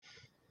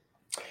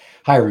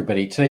Hi,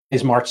 everybody. Today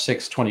is March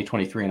 6,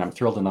 2023, and I'm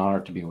thrilled and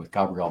honored to be with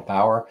Gabrielle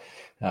Bauer,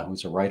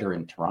 who's a writer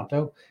in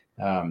Toronto.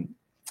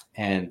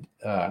 And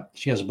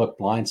she has a book,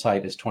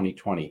 BLINDSIGHT is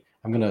 2020.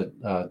 I'm going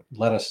to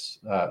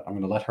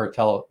let her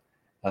tell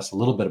us a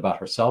little bit about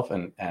herself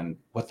and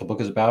what the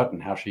book is about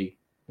and how she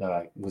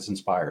was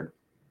inspired.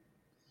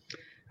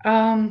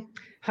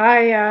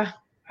 Hi,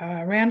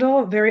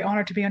 Randall. Very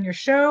honored to be on your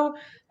show.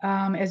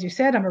 As you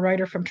said, I'm a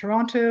writer from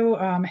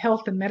Toronto.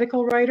 Health and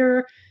medical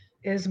writer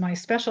is my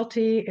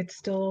specialty. It's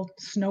still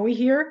snowy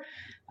here,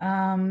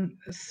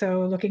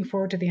 so looking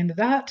forward to the end of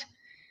that.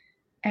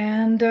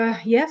 And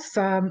yes,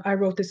 I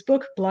wrote this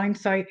book,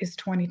 BLINDSIGHT is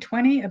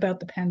 2020, about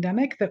the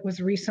pandemic that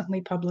was recently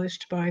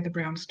published by the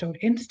Brownstone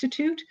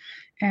Institute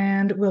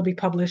and will be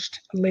published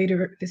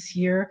later this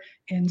year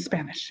in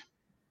Spanish.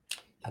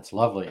 That's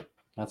lovely.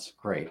 That's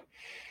great.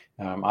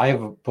 I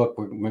have a book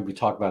we're maybe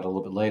talk about a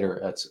little bit later.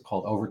 It's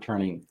called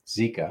Overturning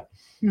Zika,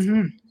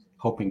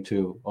 hoping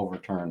to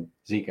overturn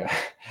Zika.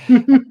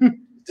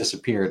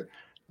 Disappeared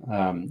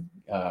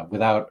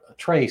without a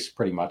trace,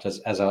 pretty much,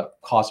 as a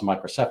cause of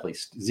microcephaly.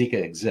 Zika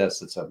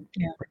exists. It's a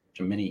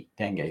mini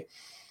dengue,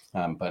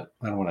 but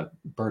I don't want to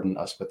burden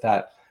us with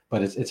that.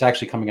 But it's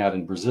actually coming out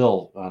in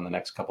Brazil in the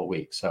next couple of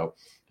weeks. So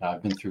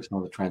I've been through some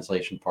of the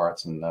translation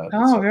parts, and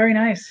very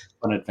nice,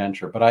 fun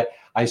adventure. But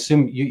I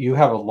assume you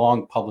have a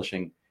long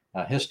publishing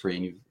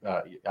history,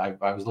 and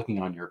I was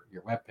looking on your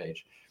webpage,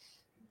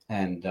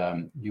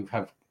 and you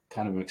have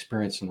kind of an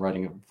experience in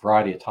writing a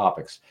variety of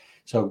topics.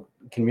 So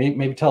can you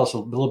maybe tell us a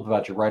little bit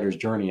about your writer's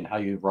journey and how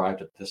you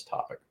arrived at this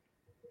topic?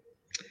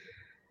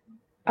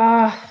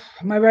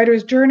 My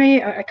writer's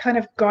journey, I kind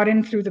of got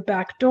in through the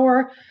back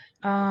door.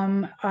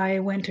 I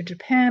went to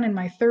Japan in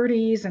my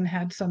 30s and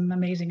had some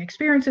amazing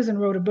experiences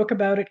and wrote a book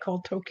about it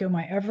called Tokyo,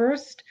 My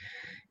Everest.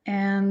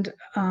 And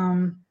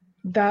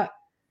that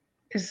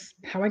is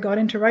how I got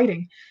into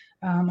writing.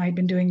 I'd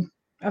been doing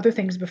other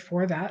things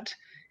before that.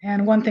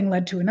 And one thing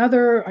led to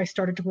another. I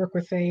started to work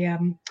with a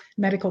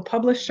medical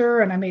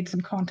publisher, and I made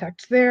some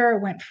contacts there,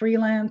 went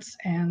freelance,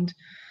 and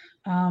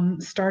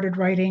started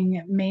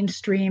writing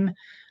mainstream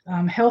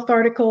health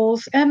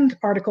articles and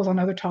articles on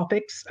other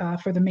topics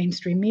for the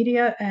mainstream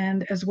media,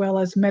 and as well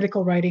as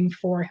medical writing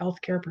for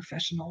healthcare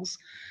professionals,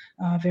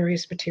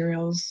 various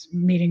materials,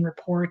 meeting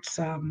reports,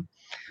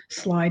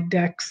 slide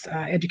decks,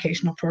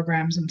 educational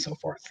programs, and so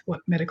forth, what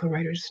medical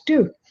writers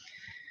do.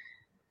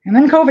 And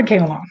then COVID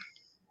came along.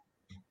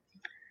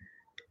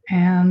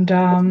 And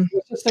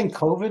what's this thing,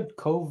 COVID?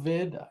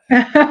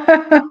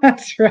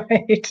 That's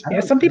right.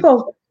 Yeah, some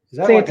people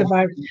say it's a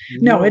virus.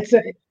 No, it's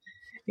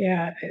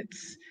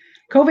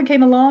COVID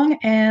came along,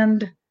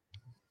 and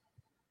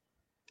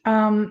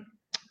I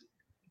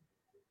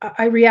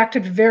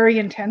reacted very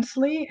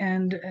intensely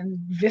and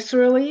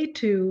viscerally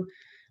to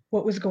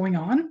what was going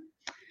on.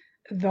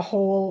 The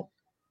whole,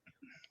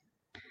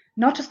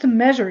 not just the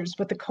measures,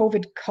 but the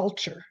COVID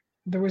culture.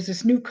 There was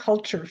this new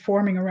culture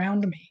forming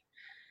around me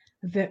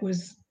that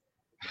was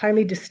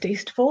highly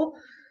distasteful.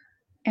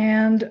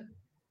 And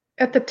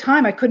at the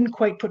time, I couldn't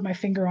quite put my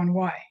finger on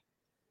why.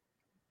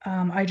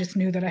 I just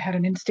knew that I had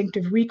an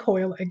instinctive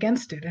recoil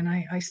against it, and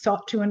I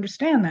sought to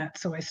understand that.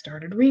 So I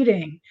started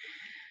reading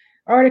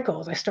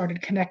articles. I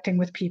started connecting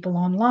with people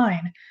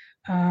online.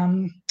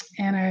 And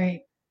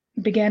I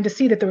began to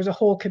see that there was a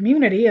whole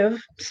community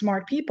of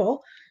smart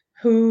people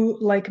who,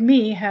 like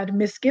me, had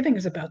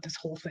misgivings about this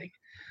whole thing.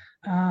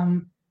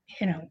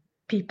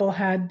 People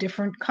had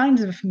different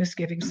kinds of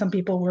misgivings. Some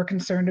people were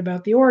concerned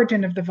about the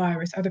origin of the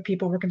virus. Other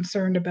people were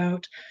concerned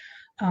about,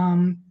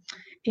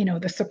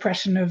 the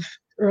suppression of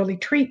early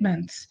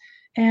treatments.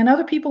 And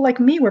other people like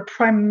me were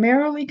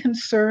primarily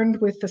concerned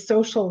with the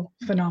social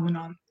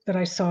phenomenon that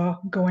I saw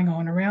going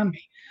on around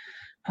me.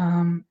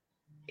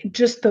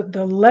 Just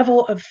the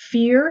level of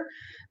fear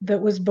that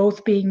was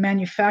both being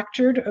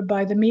manufactured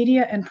by the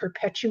media and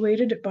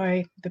perpetuated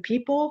by the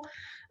people,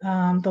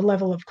 the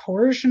level of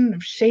coercion,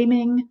 of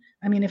shaming.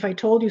 I mean, if I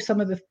told you some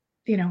of the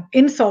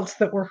insults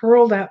that were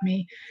hurled at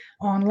me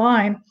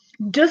online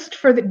just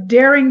for the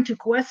daring to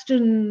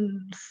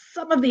question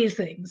some of these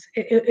things,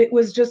 it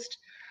was just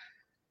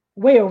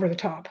way over the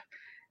top.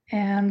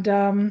 And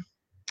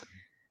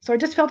so I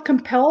just felt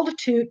compelled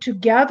to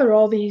gather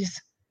all these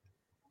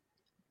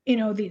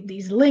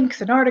these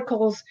links and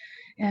articles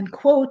and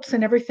quotes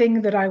and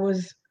everything that I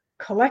was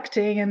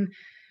collecting, and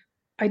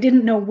I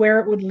didn't know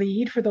where it would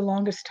lead for the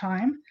longest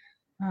time.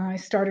 I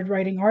started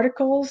writing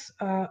articles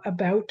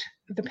about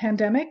the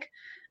pandemic,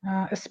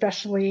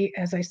 especially,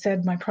 as I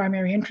said, my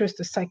primary interest,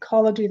 the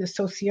psychology, the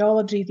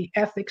sociology, the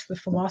ethics, the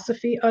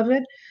philosophy of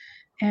it.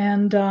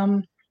 And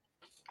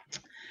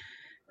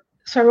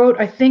so I wrote,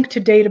 I think to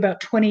date, about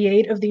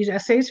 28 of these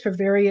essays for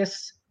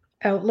various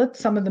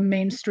outlets, some of them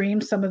mainstream,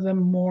 some of them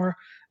more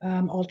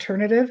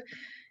alternative.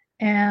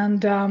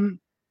 And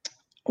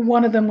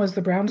one of them was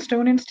the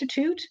Brownstone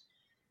Institute.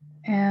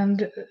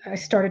 And I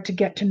started to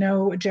get to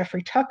know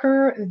Jeffrey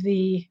Tucker,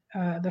 the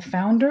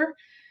founder.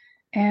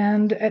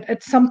 And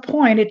at some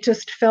point, it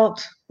just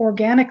felt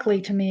organically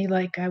to me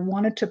like I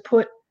wanted to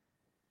put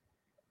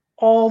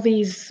all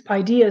these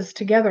ideas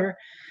together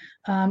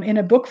in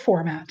a book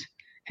format.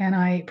 And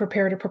I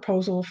prepared a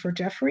proposal for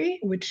Jeffrey,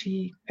 which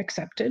he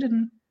accepted,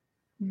 and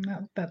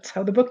that's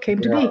how the book came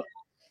to be.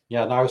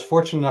 Yeah, and I was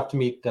fortunate enough to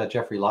meet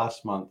Jeffrey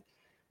last month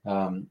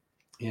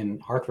in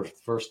Hartford for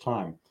the first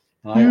time.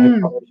 And I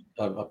published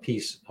a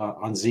piece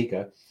on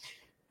Zika,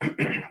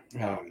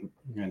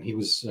 and he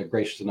was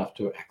gracious enough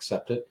to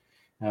accept it.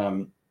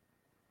 I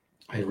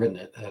had written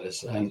it, that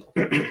is, and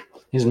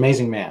he's an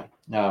amazing man,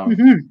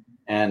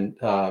 and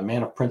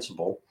man of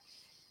principle.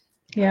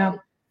 Yeah.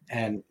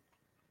 And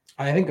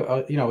I think,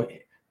 a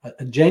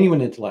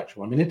genuine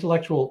intellectual. I mean,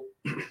 intellectual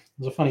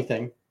is a funny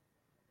thing.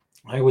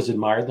 I always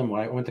admired them. When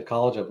I went to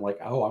college, I'm like,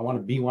 oh, I want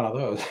to be one of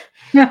those.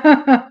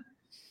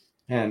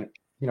 And,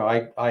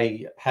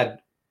 I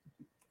had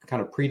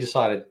kind of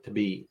pre-decided to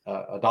be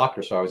a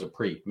doctor, so I was a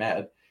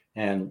pre-med,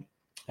 and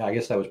I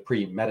guess that was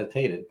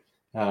premeditated.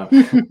 I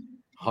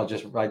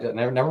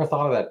never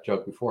thought of that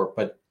joke before,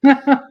 but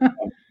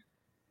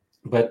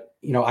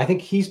I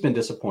think he's been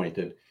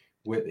disappointed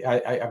with.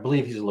 I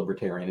believe he's a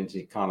libertarian. He's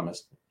an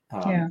economist,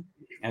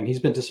 and he's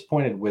been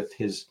disappointed with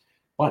his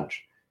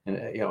bunch,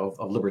 of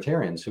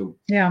libertarians who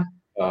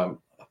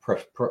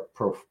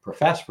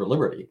profess for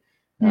liberty.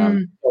 So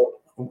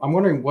I'm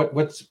wondering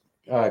what's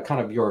kind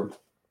of your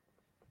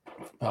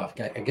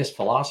I guess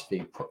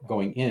philosophy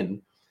going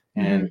in,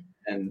 and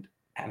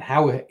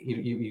how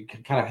you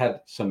kind of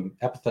had some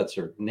epithets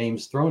or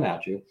names thrown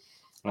at you.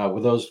 Were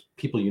those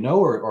people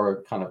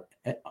or kind of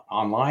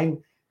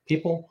online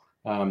people?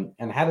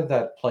 And how did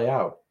that play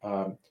out?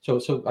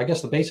 So I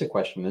guess the basic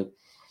question is,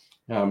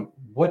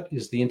 what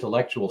is the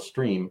intellectual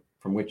stream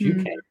from which you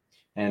came,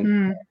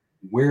 and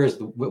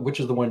which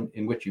is the one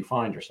in which you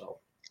find yourself?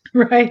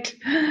 Right.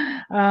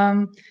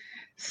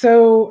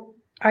 So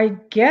I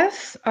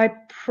guess I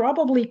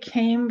probably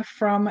came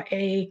from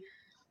a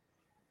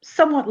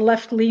somewhat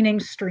left-leaning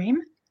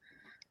stream.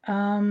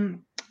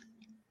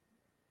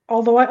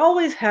 Although I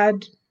always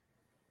had,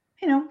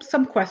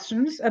 some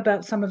questions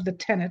about some of the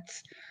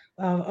tenets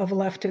of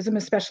leftism,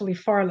 especially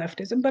far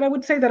leftism. But I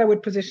would say that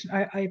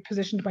I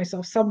positioned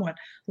myself somewhat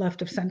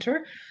left of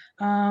center.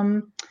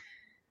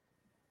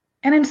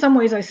 And in some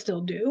ways I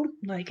still do,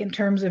 like in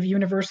terms of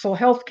universal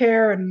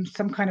healthcare and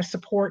some kind of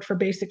support for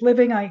basic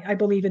living. I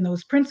believe in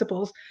those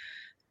principles.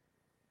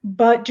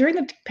 But during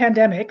the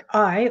pandemic,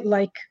 I,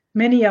 like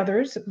many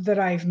others that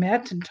I've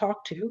met and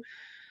talked to,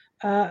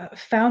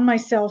 found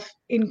myself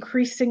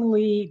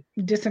increasingly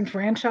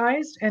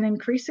disenfranchised and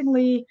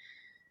increasingly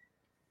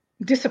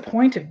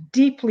disappointed,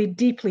 deeply,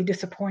 deeply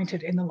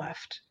disappointed in the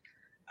left,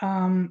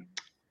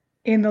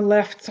 in the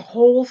left's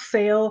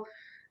wholesale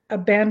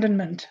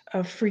abandonment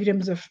of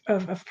freedoms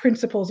of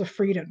principles of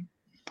freedom,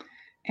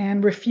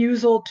 and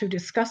refusal to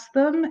discuss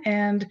them,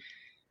 and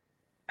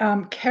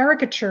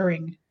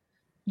caricaturing,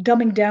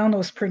 dumbing down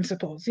those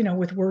principles,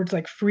 with words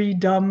like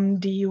freedom,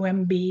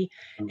 D-U-M-B,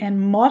 and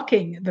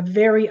mocking the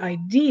very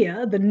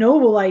idea, the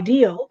noble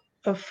ideal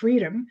of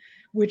freedom,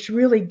 which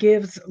really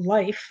gives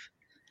life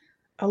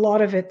a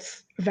lot of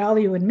its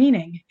value and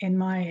meaning, in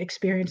my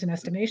experience and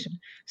estimation.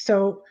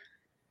 So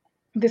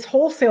this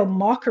wholesale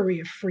mockery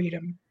of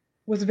freedom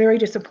was very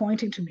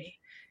disappointing to me.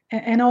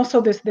 And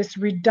also this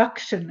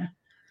reduction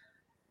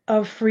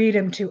of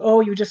freedom to,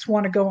 oh, you just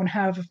want to go and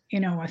have,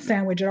 a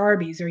sandwich at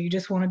Arby's, or you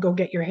just want to go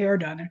get your hair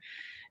done. And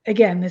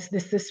again,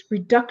 this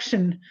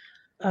reduction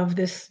of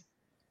this,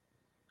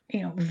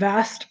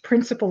 vast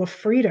principle of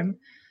freedom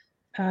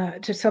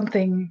to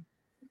something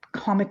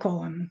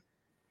comical and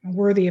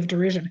worthy of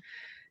derision.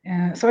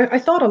 So I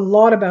thought a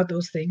lot about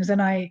those things,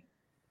 and I,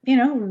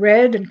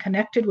 read and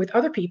connected with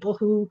other people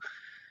who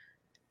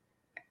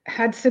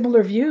had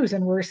similar views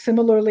and were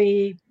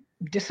similarly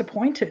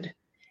disappointed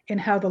in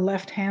how the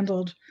left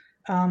handled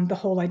the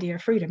whole idea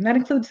of freedom. That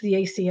includes the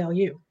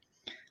ACLU.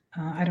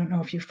 I don't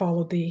know if you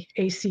followed the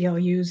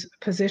ACLU's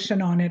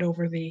position on it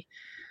over the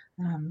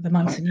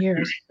months and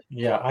years.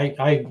 Yeah,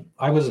 I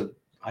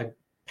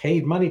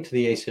paid money to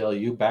the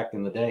ACLU back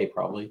in the day,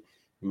 probably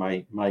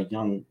my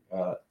young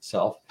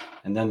self,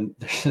 and then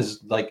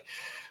there's like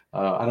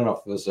I don't know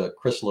if it was a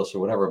chrysalis or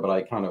whatever, but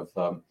I kind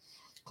of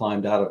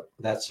climbed out of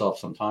that self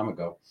some time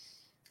ago,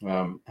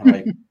 and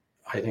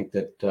I think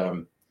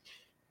that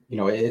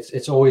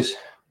it's always.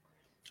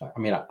 I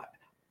mean, I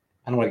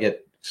don't want to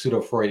get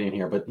pseudo-Freudian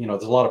here, but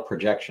there's a lot of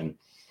projection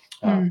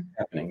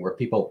happening where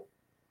people,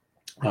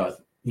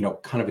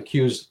 kind of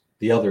accuse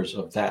the others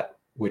of that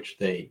which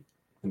they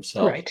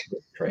themselves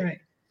portray. Right.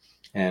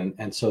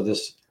 And so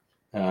this,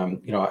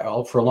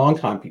 for a long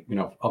time,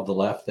 of the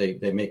left,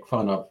 they make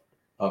fun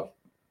of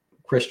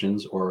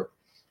Christians or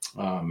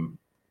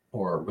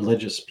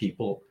religious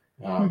people,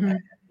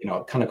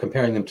 kind of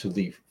comparing them to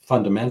the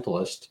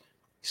fundamentalist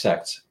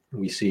sects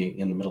we see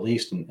in the Middle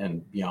East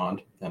and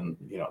beyond, and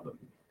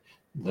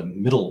the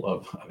middle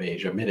of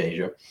Asia,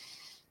 mid-Asia,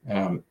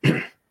 and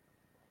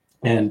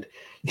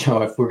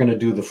if we're going to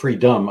do the free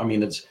dumb, I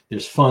mean,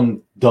 there's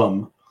fun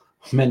dumb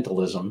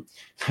mentalism.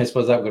 I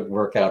suppose that would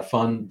work out.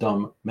 Fun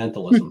dumb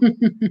mentalism.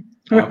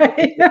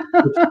 Right.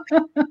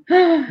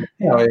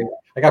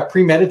 I got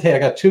premeditated. I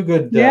got two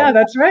good. Yeah,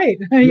 that's right.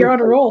 You're on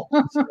a roll.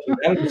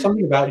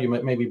 Something about you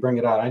might maybe bring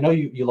it out. I know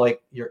you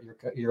like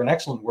you're an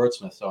excellent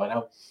wordsmith, so I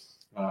know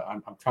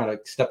I'm trying to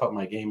step up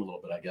my game a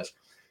little bit, I guess.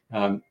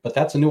 But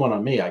that's a new one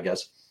on me, I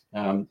guess.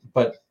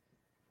 But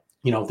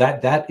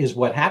that is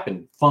what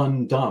happened.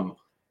 Fun, dumb,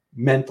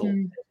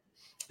 mental.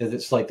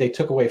 It's like they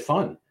took away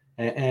fun,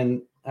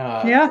 and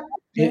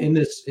in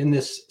this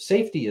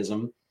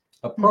safetyism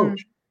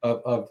approach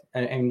of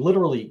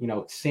literally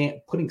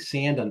putting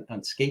sand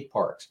on skate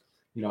parks,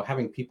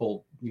 having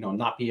people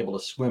not be able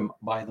to swim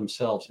by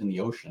themselves in the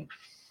ocean.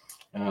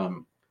 I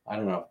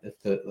don't know if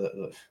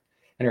the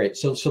anyway.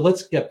 So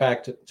let's get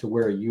back to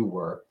where you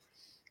were.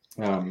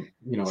 So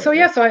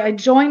I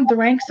joined the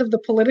ranks of the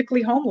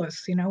politically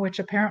homeless, which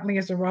apparently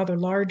is a rather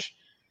large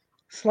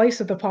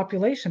slice of the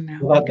population now.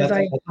 Well,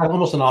 that's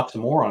almost an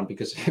oxymoron,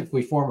 because if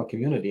we form a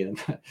community, and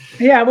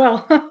yeah,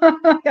 well,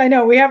 I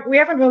know we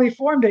haven't really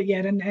formed it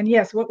yet, and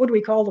yes, what would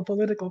we call the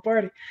political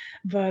party?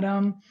 But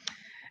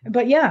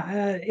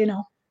yeah,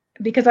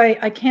 because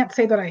I can't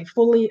say that I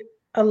fully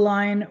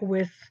align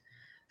with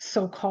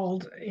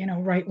so-called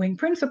right-wing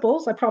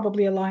principles. I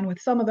probably align with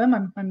some of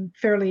them. I'm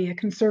fairly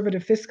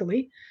conservative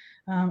fiscally.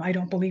 I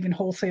don't believe in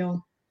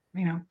wholesale,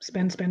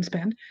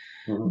 spend.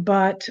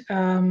 But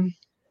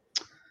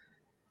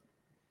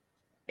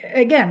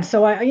again,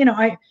 so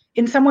I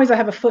in some ways I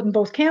have a foot in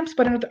both camps,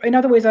 but in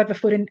other ways I have a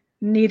foot in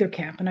neither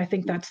camp, and I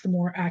think that's the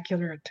more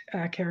accurate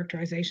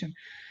characterization.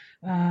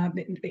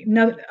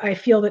 I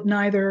feel that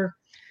neither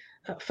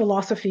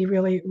philosophy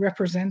really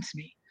represents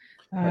me.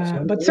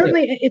 But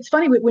certainly, it's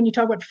funny when you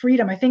talk about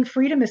freedom. I think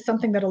freedom is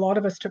something that a lot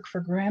of us took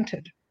for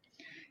granted.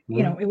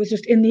 It was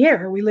just in the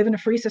air. We live in a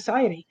free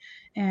society,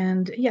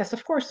 and yes,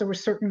 of course, there were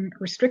certain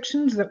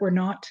restrictions that were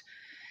not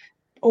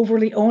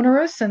overly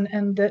onerous,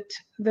 and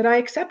that I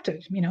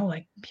accepted.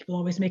 Like people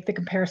always make the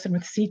comparison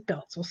with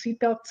seatbelts. Well,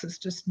 seatbelts is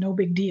just no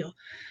big deal.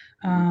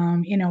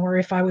 Or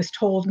if I was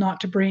told not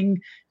to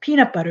bring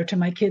peanut butter to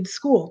my kid's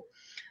school,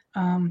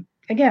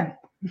 again,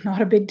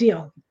 not a big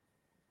deal.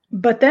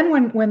 But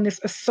then when this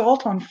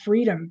assault on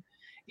freedom,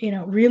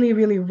 really,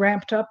 really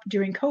ramped up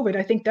during COVID,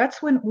 I think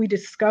that's when we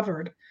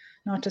discovered,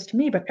 not just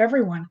me, but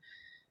everyone,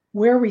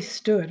 where we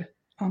stood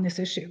on this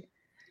issue.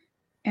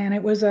 And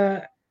it was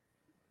a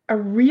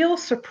real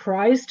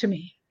surprise to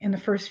me in the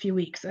first few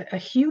weeks, a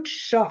huge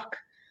shock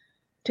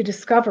to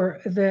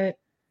discover that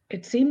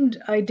it seemed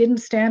I didn't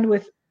stand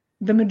with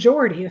the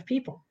majority of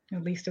people,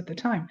 at least at the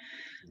time.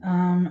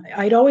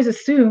 I'd always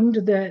assumed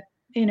that,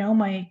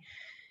 my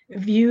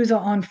views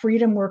on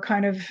freedom were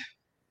kind of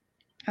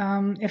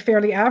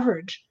fairly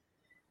average.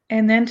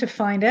 And then to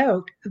find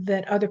out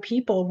that other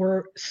people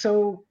were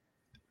so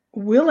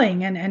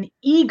willing and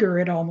eager,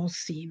 it almost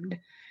seemed,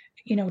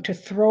 to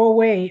throw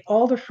away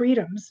all the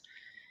freedoms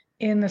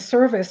in the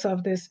service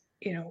of this,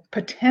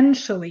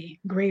 potentially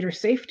greater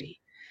safety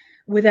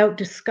without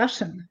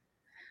discussion,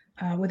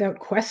 without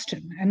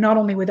question. And not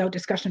only without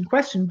discussion,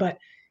 question, but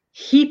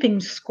heaping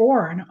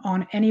scorn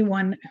on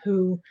anyone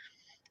who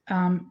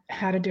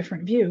had a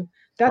different view.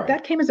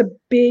 That came as a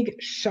big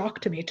shock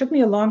to me. It took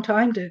me a long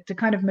time to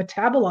kind of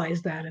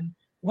metabolize that. And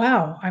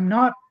wow, I'm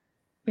not,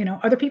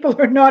 other people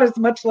are not as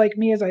much like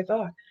me as I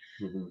thought.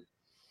 Mm-hmm.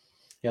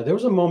 Yeah, there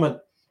was a moment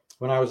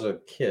when I was a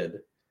kid.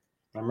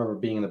 I remember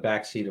being in the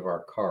back seat of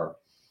our car,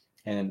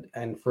 and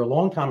for a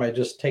long time I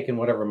just taken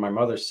whatever my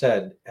mother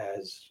said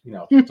as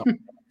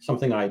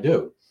something I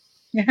do.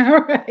 Yeah,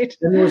 right.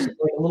 And there was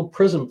like a little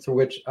prism through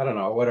which, I don't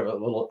know, whatever, a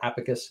little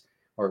abacus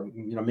or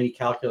mini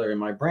calculator in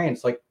my brain.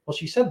 It's like, well,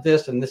 she said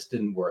this and this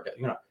didn't work,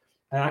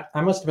 and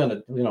I must have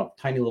been a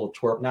tiny little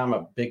twerp. Now I'm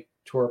a big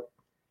twerp,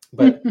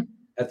 but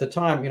at the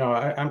time,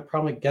 I'm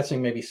probably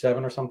guessing maybe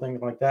 7 or something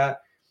like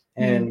that,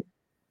 and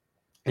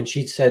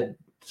she said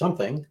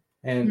something,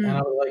 and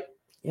I was like,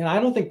 I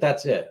don't think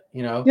that's it,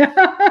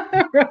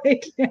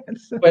 right.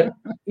 Yes. But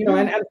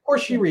and of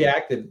course she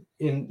reacted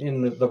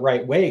in the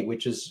right way,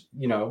 which is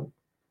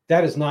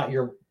that is not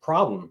your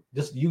problem.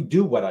 Just you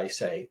do what I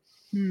say.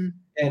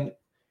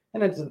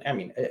 And it's,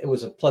 it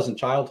was a pleasant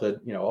childhood,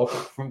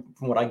 from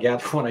what I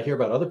get when I hear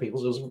about other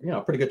people's. It was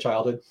a pretty good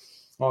childhood,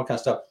 all that kind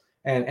of stuff.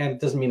 And it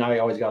doesn't mean I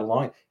always got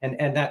along.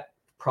 And that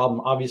problem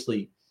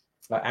obviously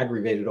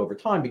aggravated over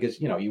time, because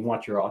you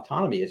want your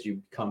autonomy as you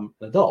become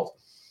an adult.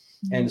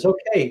 And it's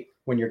okay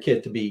when you're a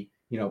kid to be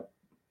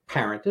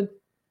parented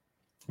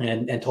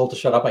and told to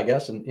shut up, I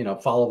guess,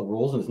 and follow the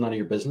rules, and it's none of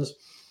your business.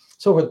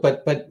 So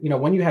but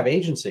when you have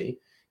agency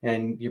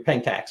and you're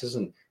paying taxes,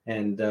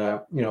 and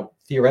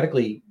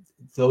theoretically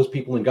those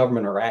people in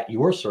government are at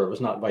your service,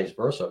 not vice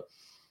versa.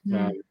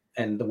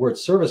 And the word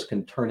service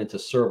can turn into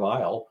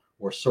servile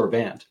or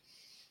servant.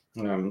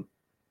 And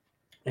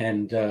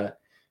then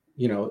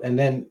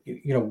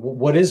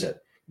what is it?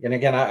 And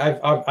again,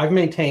 I've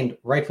maintained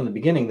right from the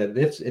beginning that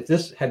if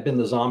this had been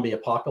the zombie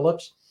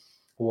apocalypse,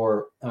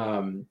 or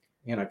kind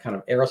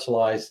of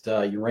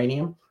aerosolized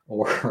uranium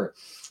or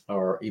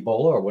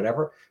Ebola or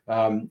whatever,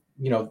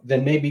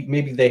 then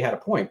maybe they had a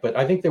point. But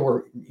I think there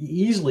were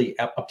easily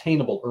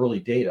obtainable early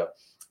data.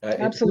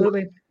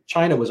 Absolutely.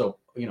 China was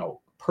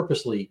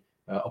purposely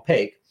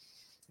opaque.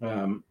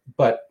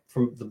 But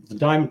from the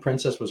Diamond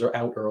Princess was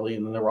out early,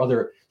 and then there were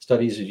other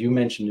studies, as you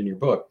mentioned in your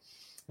book,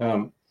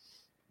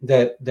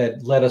 that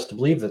led us to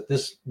believe that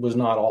this was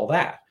not all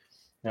that.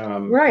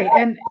 Right.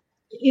 And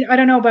I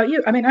don't know about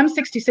you. I mean, I'm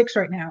 66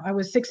 right now. I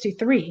was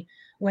 63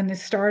 when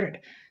this started.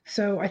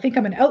 So I think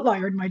I'm an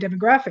outlier in my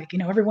demographic.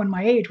 Everyone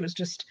my age was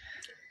just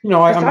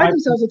beside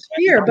themselves with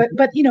fear. But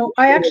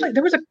I actually,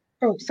 there was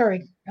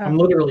sorry. I'm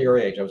literally your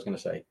age, I was going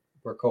to say.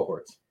 We're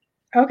cohorts.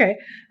 Okay.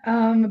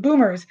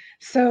 Boomers.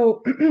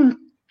 So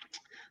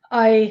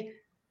I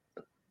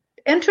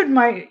entered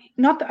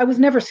I was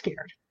never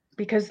scared,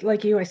 because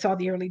like you, I saw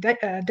the early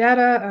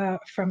data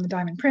from the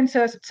Diamond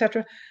Princess,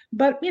 etc.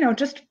 But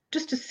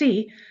just to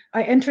see,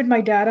 I entered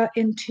my data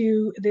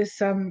into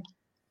this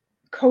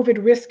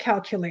COVID risk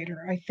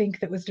calculator, I think,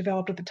 that was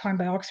developed at the time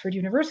by Oxford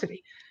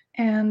University.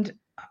 And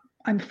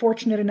I'm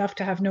fortunate enough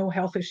to have no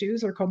health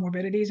issues or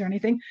comorbidities or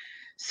anything.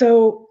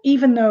 So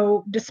even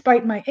though,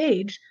 despite my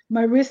age,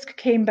 my risk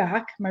of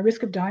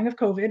dying of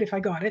COVID, if I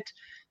got it,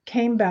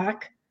 came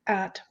back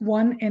at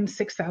 1 in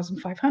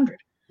 6,500.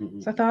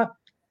 Mm-hmm. So I thought,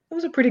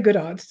 those are pretty good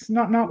odds. It's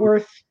not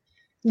worth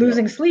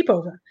losing sleep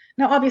over.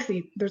 Now,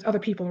 obviously, there's other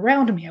people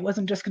around me. I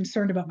wasn't just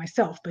concerned about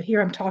myself, but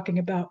here I'm talking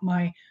about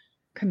my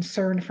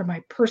concern for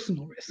my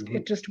personal risk. Mm-hmm.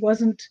 It just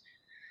wasn't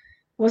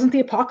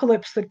the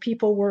apocalypse that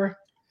people were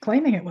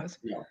claiming it was.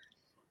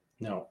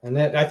 No. And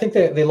that, I think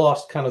they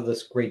lost kind of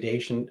this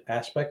gradation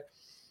aspect.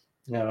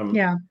 There's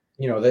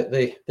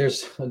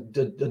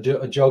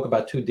a joke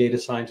about two data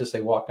scientists.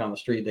 They walk down the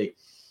street.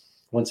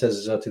 One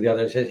says to the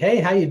other, says, "Hey,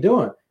 how you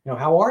doing?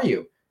 How are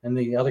you?" And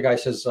the other guy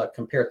says,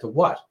 "Compared to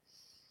what?"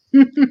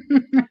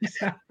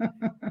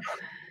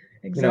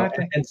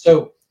 Exactly. And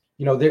so,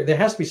 there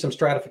has to be some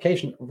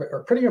stratification.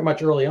 Pretty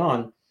much early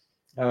on,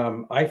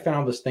 I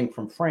found this thing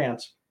from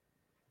France,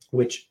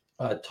 which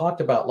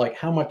talked about like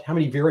how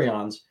many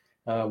virions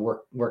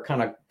were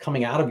kind of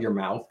coming out of your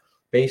mouth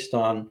based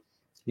on,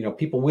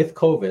 people with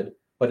COVID,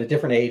 but at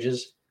different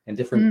ages and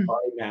different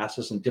body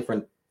masses and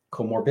different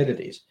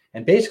comorbidities.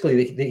 And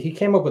basically, he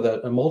came up with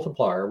a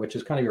multiplier, which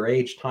is kind of your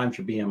age times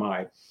your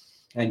BMI,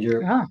 and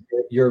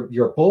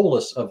your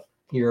bolus of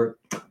your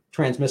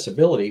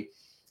transmissibility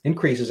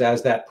increases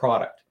as that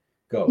product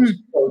goes.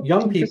 So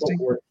young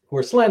people who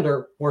are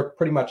slender were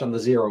pretty much on the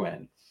zero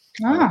end.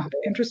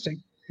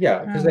 Interesting.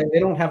 Yeah, because they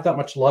don't have that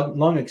much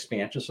lung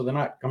expansion, so they're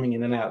not coming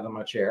in and out of that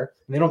much air,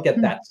 and they don't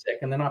get that sick,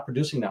 and they're not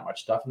producing that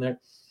much stuff. And they're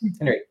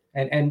anyway,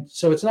 and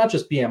so it's not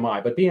just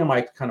BMI, but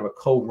BMI is kind of a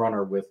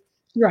co-runner with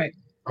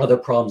other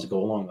problems that go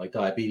along, like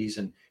diabetes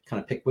and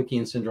kind of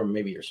Pickwickian syndrome.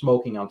 Maybe you're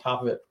smoking on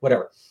top of it,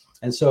 whatever.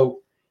 And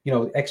so,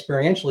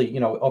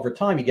 experientially, over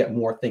time, you get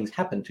more things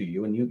happen to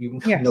you, and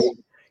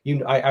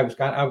I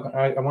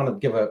want to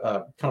give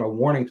a kind of a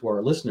warning to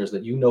our listeners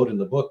that you note in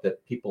the book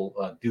that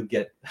people do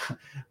get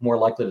more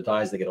likely to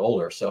die as they get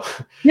older. So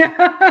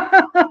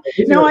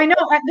no, I know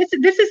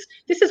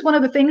this is one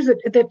of the things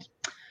that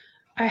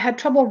I had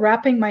trouble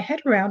wrapping my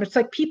head around. It's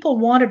like people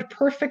wanted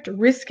perfect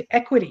risk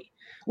equity.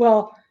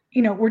 Well,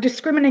 we're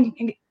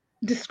discriminating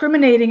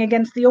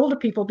against the older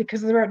people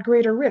because they're at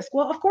greater risk.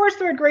 Well, of course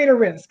they're at greater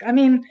risk. I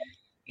mean,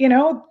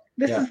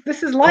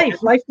 this is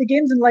life. Life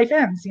begins and life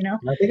ends.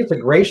 I think it's a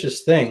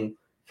gracious thing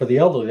for the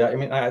elderly. I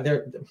mean,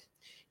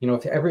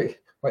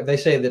 they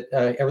say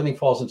that everything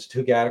falls into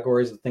two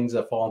categories: the things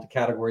that fall into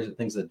categories and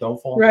things that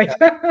don't fall. Right.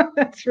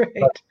 That's right.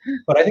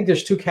 But I think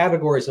there's two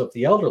categories of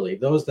the elderly: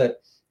 those that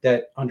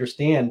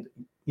understand,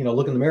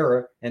 look in the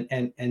mirror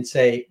and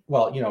say,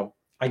 well,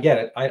 I get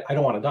it. I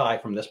don't want to die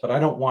from this, but I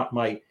don't want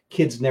my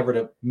kids never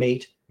to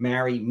mate,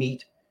 marry,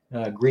 meet,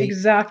 greet.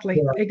 Exactly.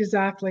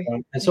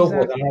 And so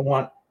forth. And I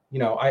want.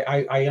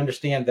 I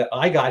understand that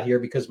I got here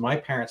because my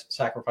parents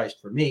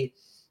sacrificed for me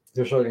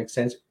to a certain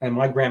extent, and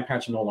my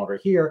grandparents are no longer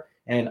here,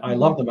 and I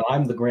love them, and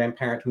I'm the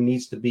grandparent who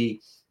needs to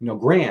be,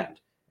 grand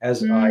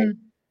as I,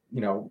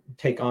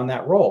 take on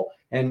that role.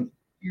 And,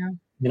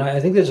 I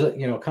think there's a,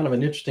 kind of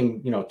an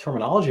interesting,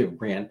 terminology of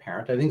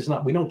grandparent. I think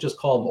we don't just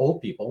call them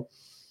old people.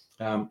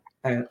 And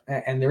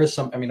there is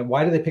some,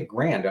 why do they pick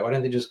grand? Why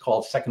don't they just call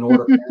it second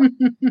order?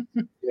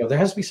 There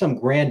has to be some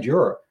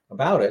grandeur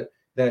about it.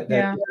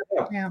 And,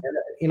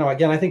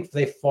 again, I think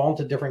they fall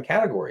into different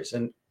categories,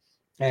 and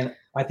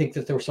I think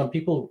that there were some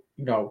people,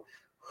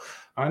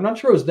 I'm not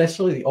sure it was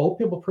necessarily the old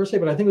people per se,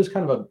 but I think it was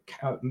kind of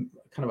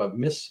a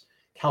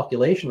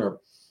miscalculation, or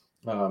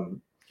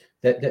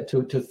that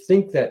to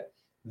think that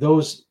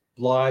those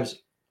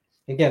lives,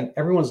 again,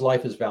 everyone's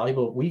life is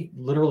valuable. We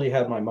literally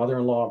had my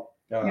mother-in-law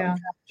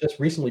just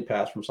recently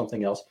passed from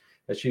something else.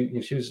 That she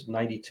was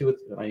 92,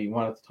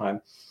 91 at the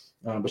time,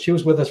 but she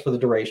was with us for the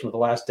duration of the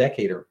last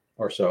decade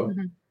or so.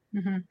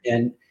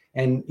 And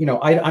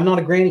I'm not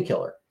a granny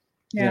killer.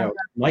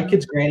 My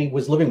kid's granny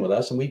was living with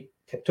us, and we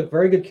took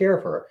very good care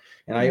of her.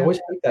 And I always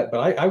think that,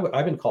 but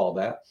I've been called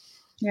that.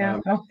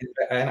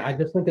 And I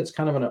just think it's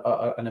kind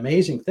of an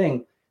amazing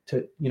thing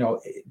to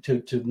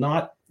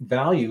not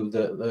value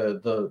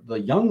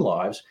the young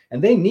lives,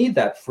 and they need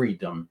that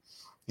freedom.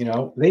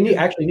 They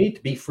actually need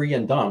to be free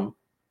and dumb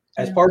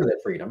as part of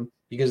that freedom,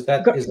 because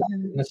that is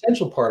an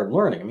essential part of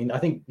learning. I mean, I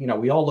think,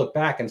 we all look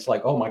back and it's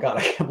like, oh my God,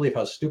 I can't believe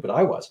how stupid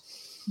I was.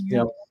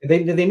 Yeah.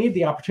 They need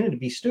the opportunity to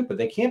be stupid.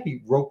 They can't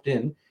be roped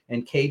in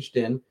and caged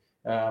in,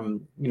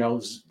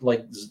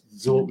 like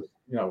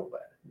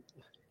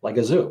like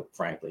a zoo,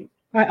 frankly.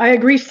 I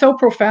agree so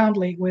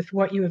profoundly with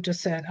what you have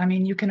just said. I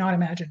mean, you cannot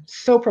imagine,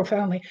 so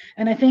profoundly.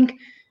 And I think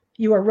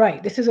you are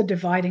right. This is a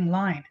dividing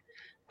line.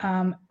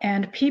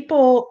 And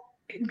people,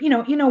 we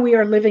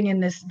are living in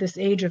this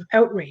age of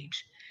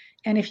outrage.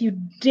 And if you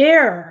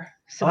dare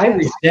suggest... I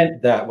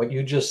resent that, what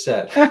you just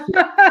said.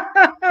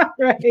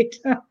 Right.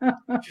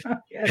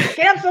 Yes.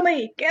 Cancel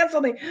me.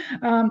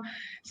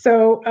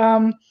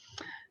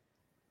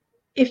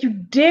 If you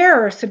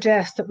dare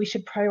suggest that we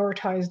should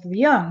prioritize the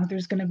young,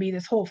 there's going to be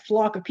this whole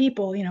flock of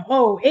people,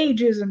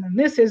 ageism and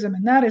thisism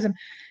and thatism.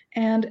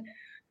 And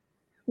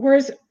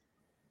whereas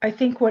I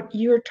think what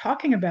you're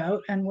talking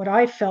about, and what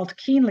I felt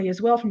keenly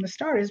as well from the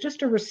start, is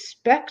just a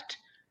respect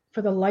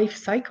for the life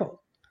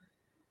cycle.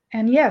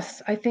 And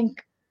yes, I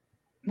think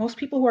most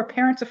people who are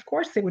parents, of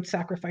course, they would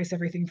sacrifice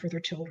everything for their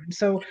children.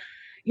 So,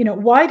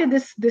 why did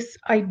this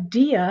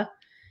idea,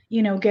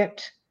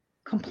 get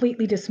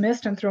completely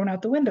dismissed and thrown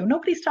out the window?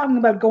 Nobody's talking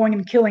about going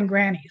and killing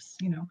grannies,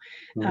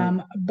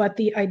 but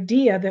the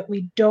idea that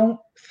we don't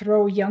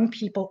throw young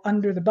people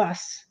under the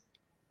bus,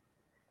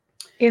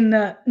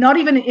 not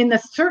even in the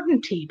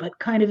certainty, but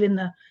kind of in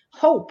the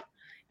hope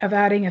of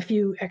adding a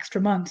few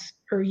extra months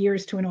or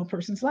years to an old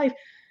person's life,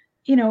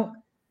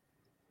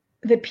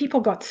 that people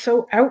got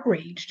so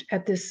outraged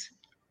at this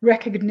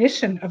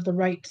recognition of the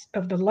rights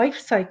of the life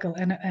cycle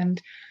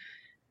and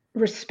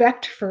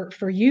respect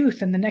for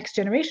youth and the next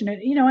generation.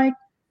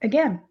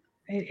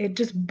 It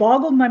just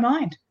boggled my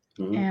mind.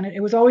 Mm-hmm. And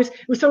it was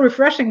so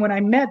refreshing when I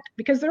met,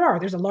 because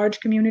there's a large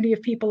community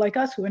of people like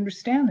us who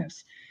understand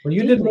this. Well,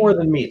 you did more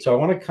than me. So I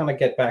want to kind of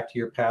get back to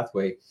your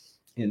pathway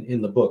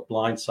in the book,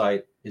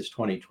 BLINDSIGHT is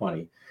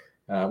 2020,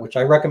 which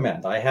I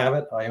recommend. I have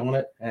it, I own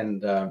it,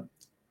 and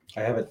I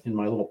have it in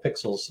my little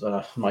pixels,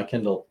 my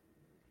Kindle,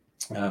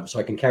 so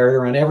I can carry it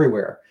around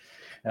everywhere.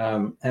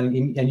 And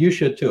you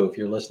should too, if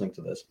you're listening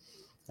to this.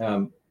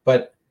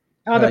 But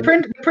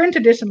the print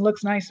edition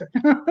looks nicer.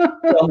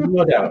 Well,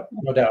 no doubt,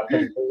 but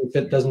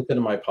it doesn't fit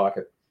in my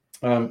pocket.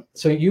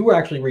 So you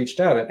actually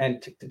reached out,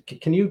 and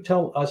can you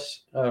tell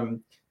us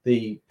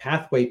the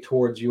pathway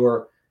towards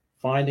your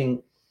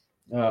finding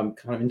kind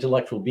of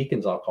intellectual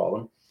beacons, I'll call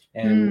them,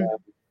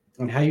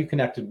 and how you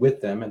connected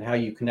with them, and how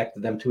you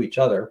connected them to each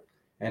other,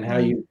 and how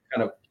you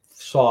kind of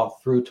saw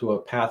through to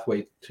a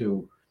pathway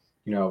to,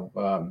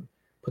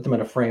 put them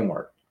in a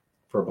framework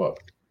for a book?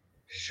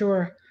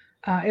 Sure.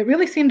 It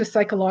really seemed a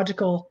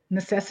psychological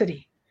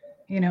necessity,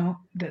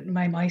 that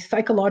my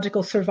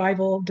psychological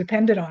survival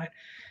depended on it.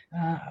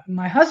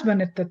 My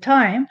husband at the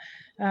time,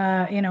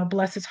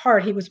 bless his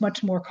heart, he was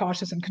much more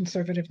cautious and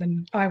conservative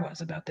than I was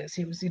about this.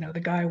 He was,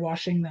 the guy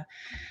washing the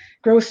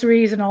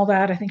groceries and all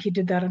that. I think he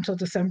did that until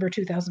December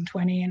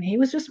 2020, and he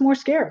was just more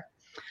scared.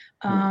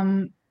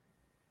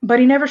 But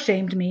he never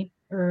shamed me,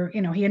 or,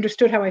 he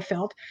understood how I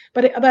felt,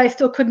 but I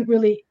still couldn't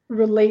really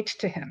relate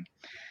to him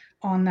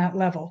on that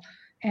level.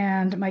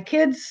 And my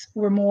kids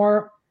were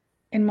more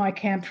in my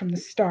camp from the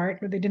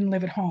start, where they didn't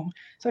live at home.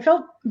 So I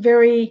felt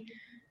very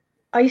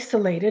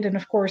isolated. And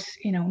of course,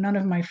 none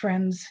of my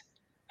friends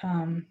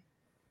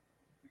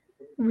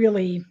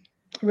really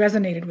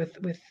resonated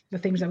with the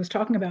things I was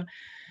talking about.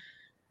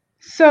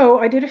 So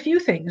I did a few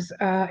things,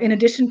 in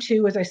addition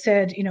to, as I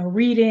said,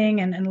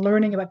 reading and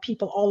learning about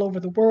people all over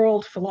the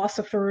world,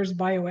 philosophers,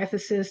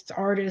 bioethicists,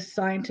 artists,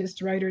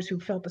 scientists, writers who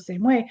felt the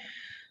same way.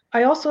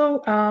 I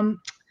also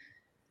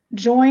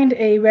joined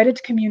a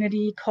Reddit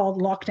community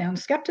called Lockdown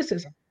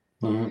Skepticism,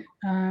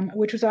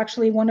 which was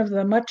actually one of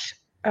the much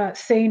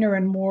saner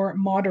and more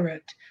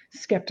moderate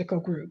skeptical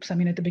groups. I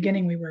mean, at the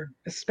beginning, we were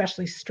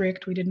especially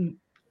strict. We didn't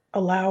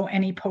allow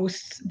any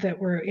posts that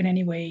were in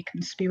any way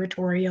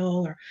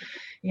conspiratorial or,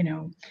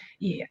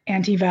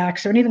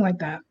 anti-vax or anything like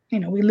that.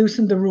 We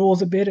loosened the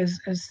rules a bit as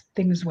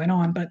things went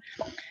on, but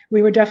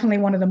we were definitely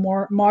one of the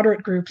more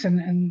moderate groups,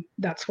 and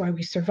that's why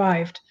we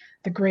survived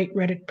the great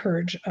Reddit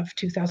purge of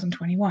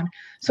 2021.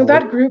 So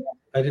that group,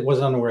 I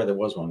wasn't unaware there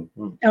was one.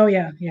 Oh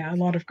yeah, a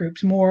lot of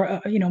groups, more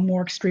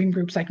more extreme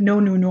groups like No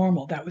New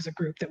Normal. That was a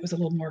group that was a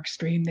little more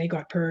extreme. They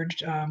got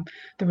purged.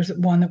 There was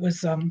one that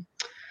was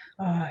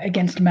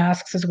against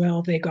masks as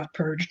well. They got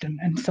purged,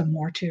 and some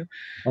more too.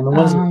 And the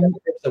ones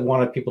that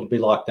wanted people to be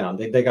locked down,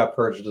 they got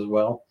purged as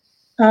well.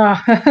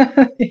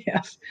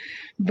 Yes,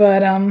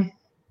 but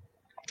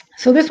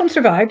so this one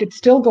survived. It's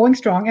still going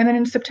strong. And then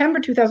in September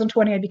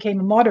 2020, I became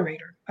a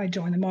moderator. I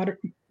joined the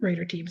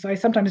moderator team. So I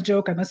sometimes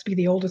joke I must be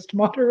the oldest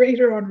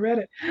moderator on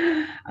Reddit.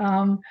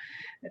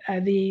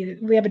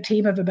 We have a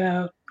team of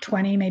about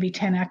 20, maybe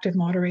 10 active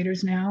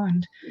moderators now.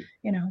 And,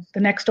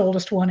 the next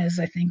oldest one is,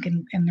 I think,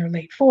 in their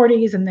late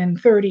 40s, and then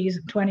 30s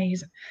and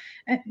 20s.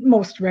 And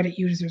most Reddit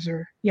users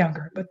are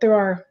younger, but there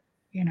are,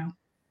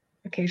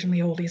 occasionally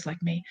oldies like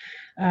me.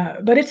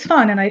 But it's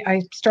fun. And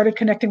I started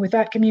connecting with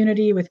that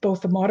community, with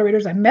both the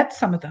moderators. I met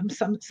some of them,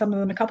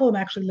 a couple of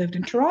them actually lived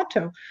in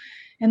Toronto.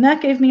 And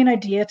that gave me an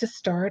idea to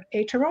start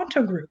a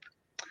Toronto group,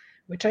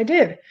 which I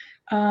did.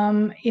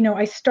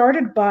 I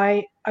started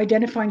by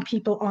identifying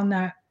people on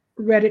that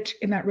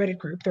Reddit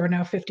group. There are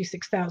now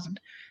 56,000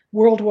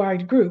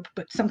 worldwide group,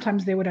 but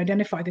sometimes they would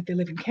identify that they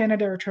live in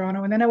Canada or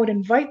Toronto, and then I would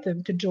invite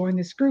them to join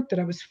this group that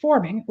I was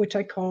forming, which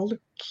I called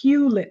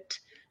QLIT,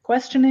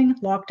 Questioning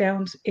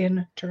Lockdowns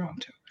in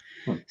Toronto.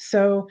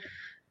 So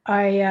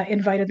I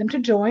invited them to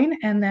join,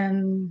 and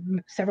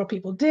then several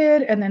people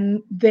did, and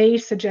then they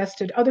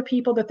suggested other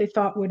people that they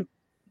thought would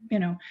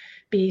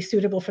be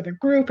suitable for the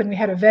group, and we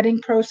had a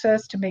vetting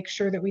process to make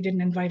sure that we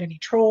didn't invite any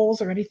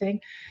trolls or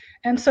anything.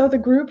 And so the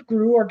group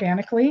grew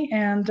organically,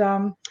 and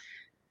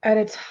at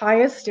its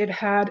highest it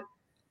had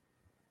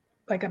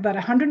like about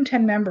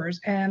 110 members,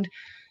 and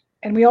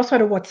we also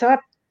had a WhatsApp.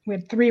 We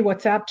had 3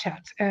 WhatsApp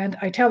chats, and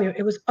I tell you,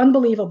 it was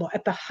unbelievable.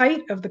 At the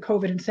height of the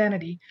COVID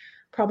insanity,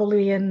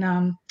 probably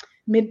in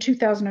mid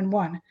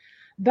 2001,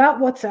 that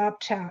WhatsApp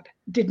chat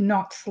did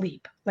not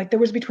sleep. Like there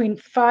was between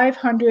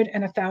 500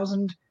 and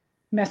 1,000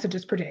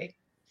 messages per day.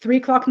 3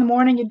 o'clock in the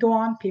morning, you'd go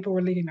on, people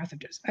were leaving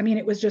messages. I mean,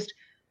 it was just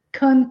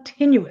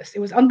continuous. It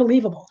was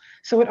unbelievable.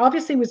 So it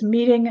obviously was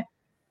meeting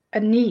a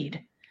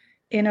need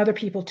in other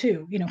people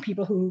too,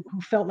 people who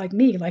felt like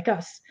me, like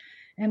us.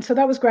 And so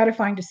that was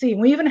gratifying to see.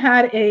 And we even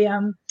had a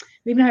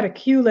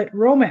QLIT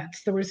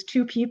romance. There was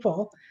 2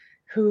 people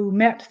who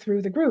met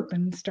through the group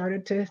and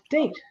started to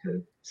date,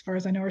 who, as far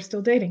as I know, are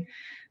still dating.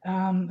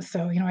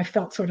 So, I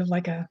felt sort of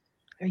like a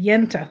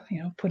yenta,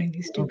 putting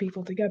these 2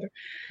 people together.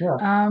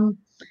 Yeah.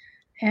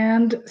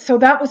 And so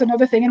that was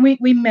another thing. And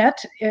we met,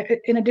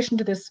 in addition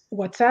to this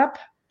WhatsApp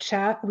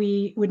chat,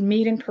 we would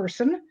meet in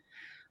person.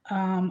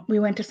 We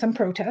went to some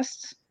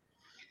protests.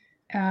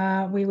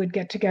 We would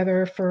get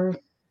together for,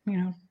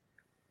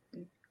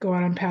 go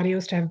out on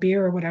patios to have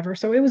beer or whatever.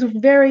 So it was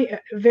very,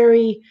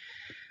 very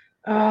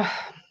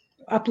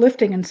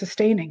uplifting and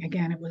sustaining.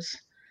 Again, it was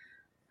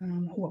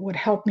what would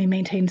help me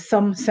maintain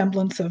some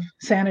semblance of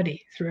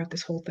sanity throughout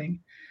this whole thing.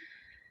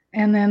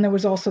 And then there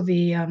was also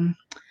the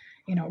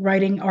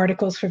writing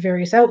articles for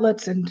various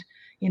outlets. And,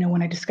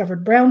 when I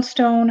discovered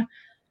Brownstone,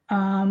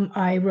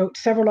 I wrote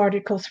several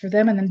articles for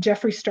them. And then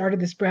Jeffrey started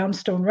this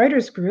Brownstone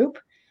Writers Group,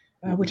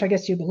 which I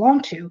guess you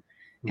belong to.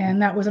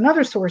 And that was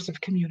another source of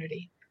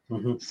community.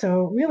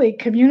 So really,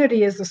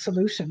 community is the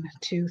solution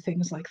to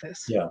things like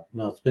this. Yeah,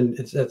 no,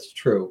 that's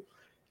true.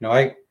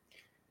 This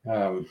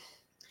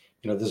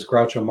is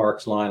Groucho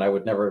Marx line. I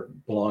would never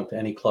belong to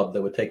any club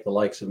that would take the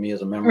likes of me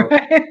as a member.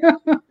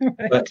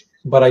 Right.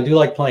 But I do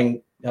like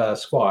playing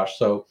squash,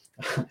 so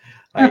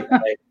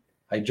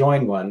I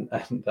joined one,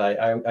 and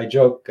I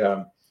joke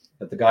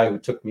that the guy who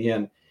took me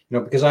in,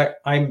 because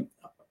I'm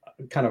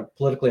kind of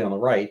politically on the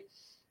right,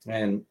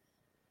 and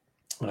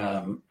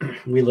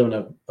we live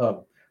in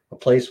a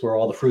place where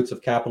all the fruits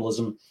of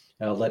capitalism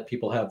let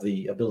people have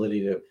the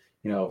ability to,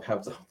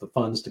 have the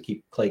funds to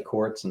keep clay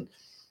courts and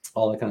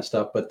all that kind of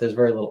stuff. But there's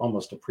very little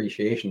almost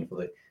appreciation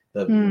for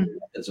the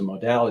methods and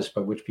modalities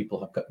by which people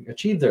have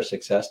achieved their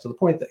success, to the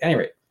point that,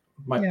 anyway,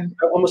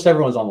 almost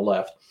everyone's on the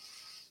left.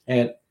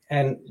 And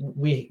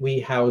we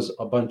house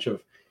a bunch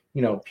of,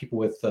 people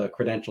with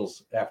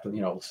credentials after,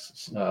 MDs,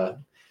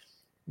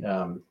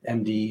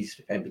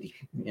 MD,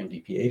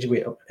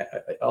 PhD,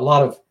 a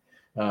lot of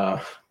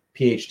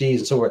PhDs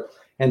and so forth.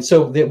 And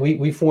so that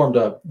they formed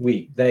a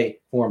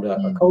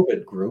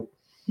COVID group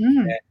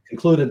and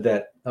concluded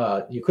that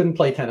you couldn't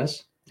play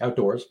tennis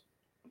outdoors.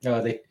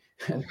 When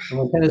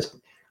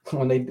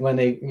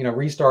they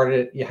restarted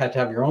it, you had to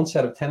have your own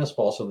set of tennis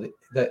balls, so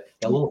that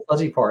the little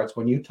fuzzy parts,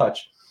 when you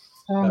touch,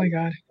 oh my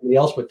God, somebody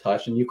else would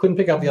touch, and you couldn't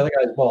pick up the other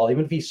guy's ball,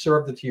 even if he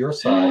served it to your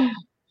side.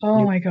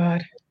 My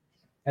God.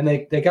 And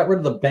they got rid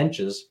of the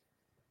benches.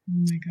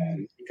 Oh my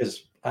God.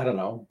 Because, I don't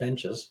know,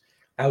 benches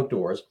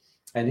outdoors,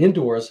 and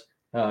indoors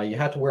you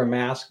had to wear a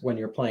mask when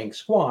you're playing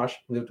squash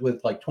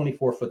with like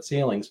 24-foot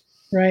ceilings.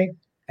 Right.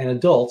 And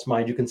adults,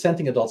 mind you,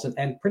 consenting adults,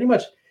 and pretty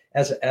much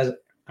as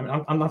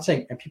I'm not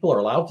saying and people are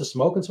allowed to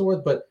smoke and so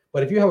forth, but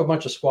if you have a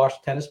bunch of squash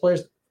tennis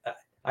players,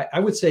 I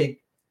would say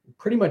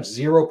pretty much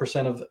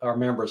 0% of our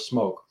members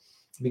smoke,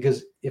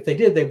 because if they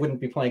did, they wouldn't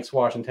be playing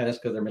squash and tennis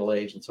because they're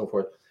middle-aged and so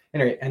forth.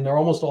 Anyway, and they're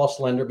almost all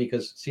slender,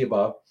 because see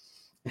above.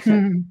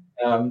 And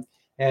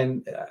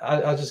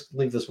I'll just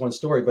leave this one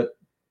story, but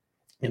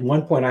at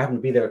one point I happened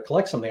to be there to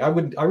collect something.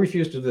 I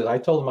refused to do that. I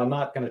told them I'm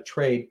not going to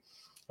trade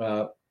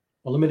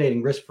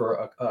eliminating risk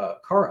for a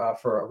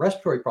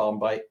respiratory problem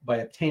by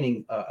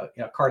obtaining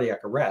cardiac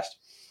arrest.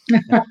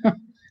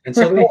 And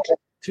so they had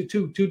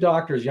two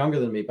doctors younger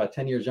than me, about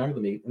 10 years younger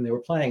than me, and they were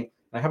playing.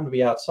 I happened to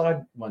be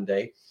outside one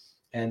day,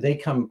 and they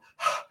come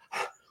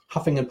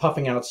huffing and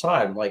puffing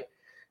outside. I'm like,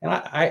 and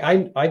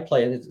I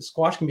play, and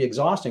squash can be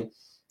exhausting,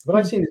 but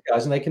I've seen these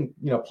guys, and they can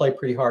play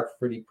pretty hard,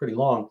 pretty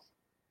long.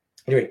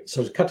 Anyway,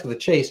 so to cut to the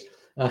chase,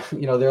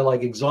 they're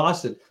like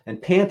exhausted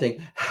and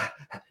panting,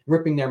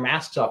 ripping their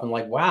masks off, and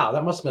like, wow,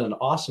 that must have been an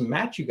awesome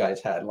match you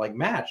guys had. Like,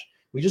 match,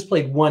 we just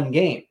played one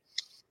game.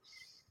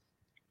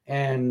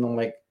 And I'm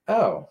like,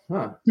 oh,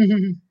 huh.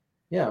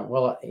 Yeah,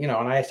 well, and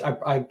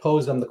I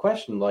posed them the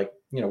question, like,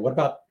 what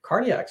about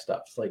cardiac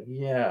stuff? It's like,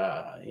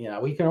 yeah,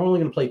 we can only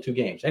going to play 2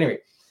 games anyway.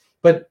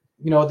 But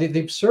the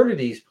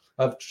absurdities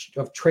of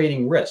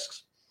trading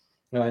risks.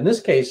 In this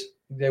case,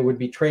 they would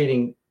be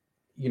trading,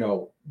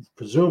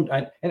 presumed.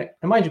 And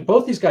mind you,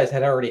 both these guys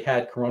had already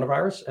had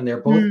coronavirus, and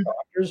they're both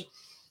doctors,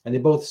 and they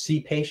both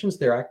see patients.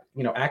 They're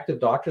active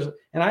doctors.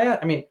 And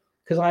I mean,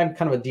 because I'm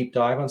kind of a deep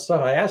dive on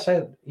stuff, I asked,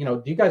 do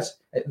you guys?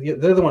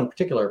 The other one in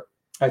particular,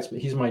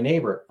 he's my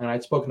neighbor, and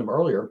I'd spoken to him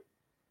earlier,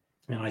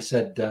 and I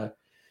said,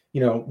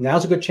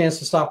 now's a good chance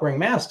to stop wearing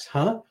masks,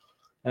 huh?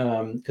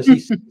 Because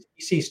he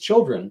sees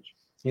children.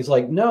 He's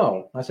like,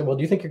 no. I said, well,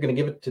 do you think you're going to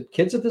give it to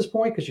kids at this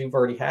point because you've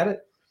already had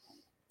it?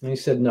 And he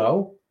said,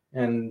 no.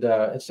 And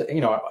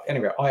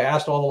anyway, I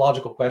asked all the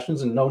logical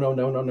questions, and no.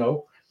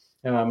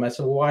 I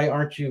said, well, why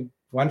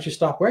don't you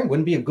stop wearing?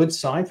 Wouldn't it be a good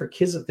sign for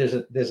kids that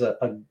there's a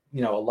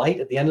light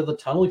at the end of the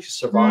tunnel if you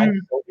survive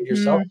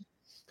yourself?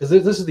 Because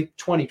this is the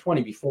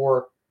 2020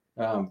 before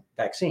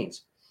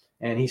vaccines.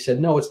 And he said,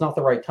 no, it's not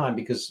the right time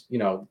because,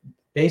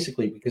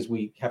 basically because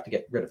we have to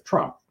get rid of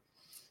Trump.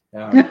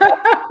 Right.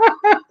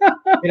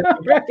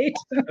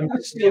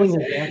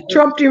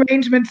 Trump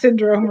derangement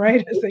syndrome,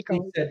 right? As they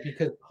call it. He said,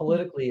 because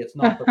politically it's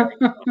not the right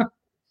time.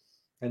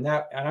 And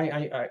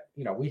I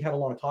we had a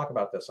long talk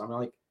about this. I'm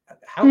like,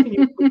 how can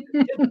you put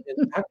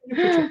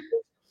your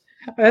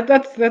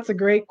That's a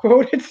great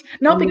quote. It's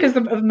not because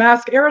of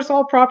mask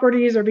aerosol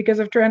properties or because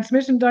of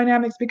transmission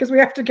dynamics, because we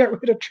have to get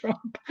rid of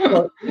Trump.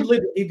 Well,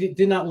 he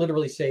did not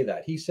literally say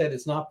that. He said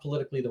it's not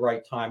politically the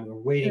right time. We're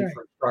waiting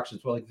for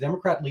instructions. Well,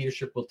 Democrat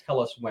leadership will tell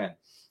us when.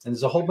 And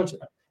there's a whole bunch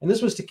of, and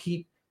this was to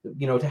keep,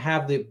 to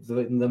have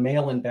the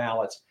mail-in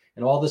ballots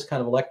and all this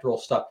kind of electoral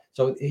stuff.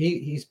 So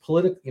he's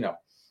political,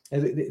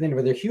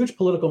 anyway, they're huge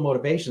political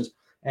motivations.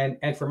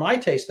 And for my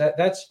taste,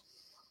 that's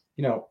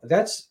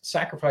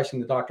sacrificing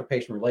the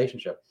doctor-patient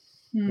relationship.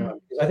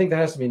 I think that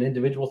has to be an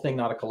individual thing,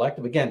 not a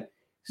collective. Again,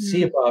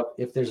 see above,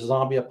 if there's a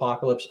zombie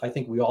apocalypse, I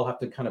think we all have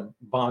to kind of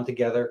bond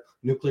together.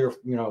 Nuclear,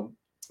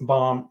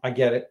 bomb, I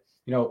get it.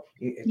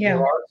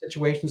 There are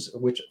situations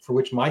for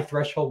which my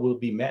threshold will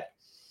be met.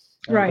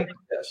 Right.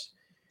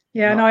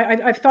 No,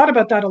 I've thought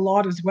about that a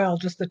lot as well,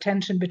 just the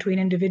tension between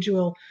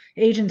individual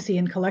agency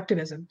and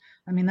collectivism.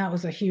 I mean, that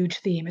was a huge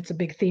theme. It's a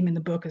big theme in the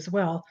book as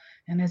well.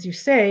 And as you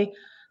say,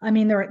 I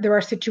mean, there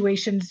are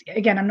situations,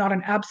 again, I'm not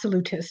an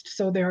absolutist,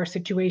 so there are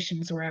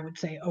situations where I would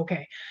say,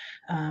 okay,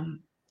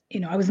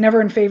 I was never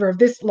in favor of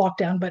this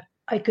lockdown, but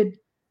I could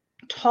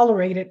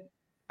tolerate it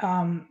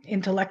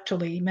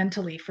intellectually,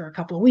 mentally for a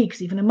couple of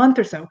weeks, even a month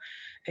or so.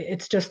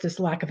 It's just this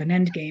lack of an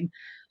end game.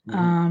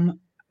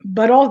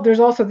 But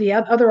there's also the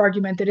other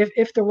argument that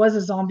if there was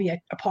a zombie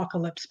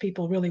apocalypse,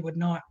 people really would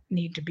not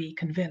need to be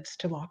convinced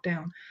to lock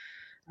down.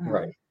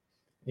 Right.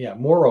 Yeah.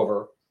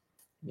 Moreover,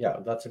 yeah,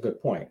 that's a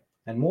good point.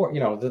 And more,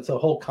 that's a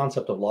whole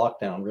concept of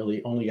lockdown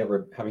really only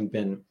ever having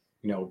been,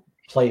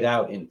 played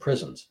out in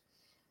prisons.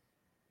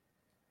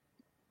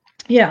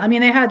 Yeah. I mean,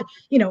 they had,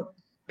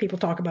 people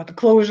talk about the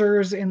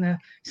closures in the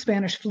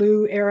Spanish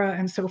flu era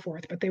and so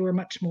forth, but they were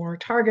much more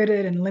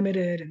targeted and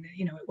limited. And,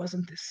 it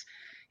wasn't this,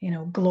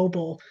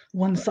 global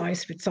one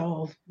size fits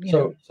all.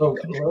 So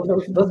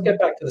let's get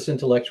back to this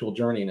intellectual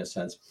journey in a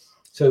sense.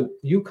 So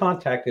you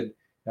contacted,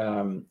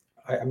 I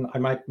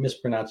might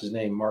mispronounce his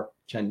name, Mark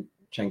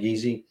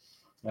Changizi,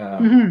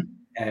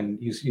 and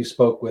you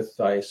spoke with,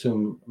 I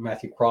assume,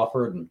 Matthew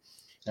Crawford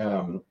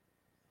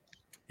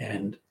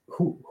and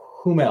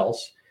whom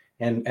else,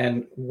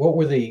 and what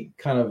were the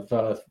kind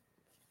of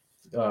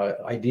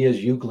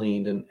ideas you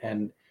gleaned,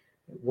 and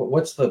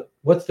what's the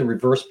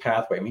reverse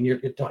pathway? I mean, your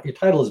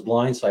title is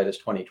BLINDSIGHT as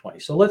 2020.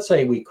 So let's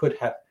say we could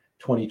have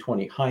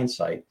 2020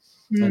 hindsight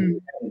and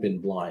we hadn't been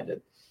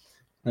blinded.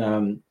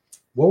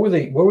 What were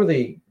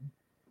the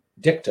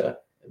dicta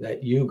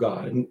that you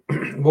got, and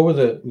what were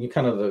the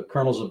kind of the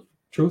kernels of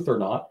truth or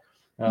not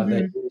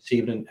that you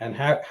received, and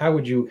how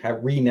would you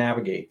have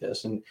re-navigate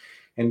this, and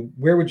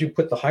where would you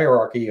put the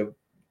hierarchy of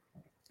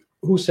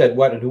who said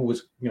what and who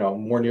was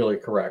more nearly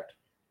correct?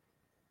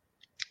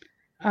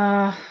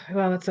 Well,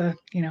 that's a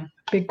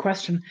big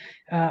question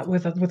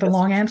with a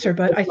long answer,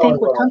 but I think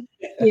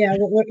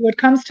what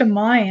comes to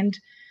mind,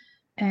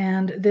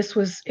 and this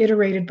was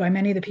iterated by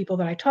many of the people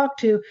that I talked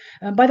to.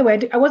 By the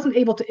way, I wasn't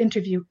able to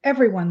interview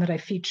everyone that I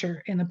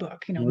feature in the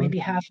book. Maybe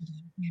half of them,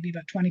 maybe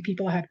about 20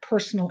 people I had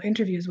personal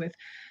interviews with.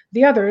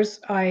 The others,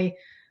 I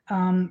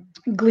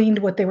gleaned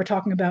what they were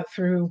talking about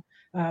through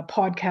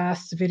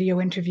podcasts,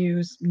 video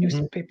interviews,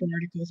 newspaper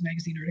articles,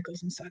 magazine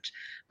articles, and such.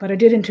 But I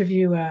did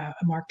interview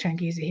Mark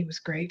Changizi. He was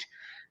great.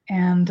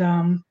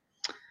 And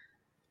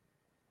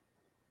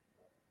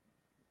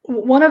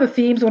one of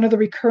the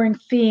recurring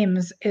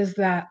themes is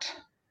that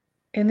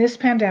in this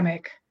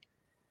pandemic,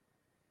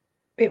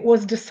 it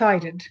was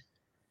decided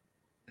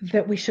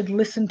that we should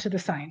listen to the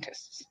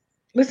scientists,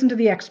 listen to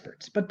the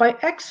experts. But by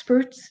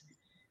experts,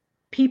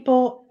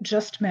 people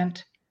just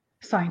meant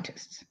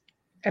scientists,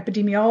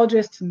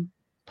 epidemiologists, and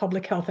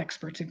public health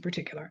experts in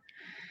particular.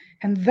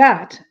 And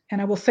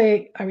I will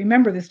say, I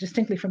remember this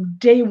distinctly from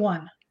day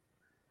one,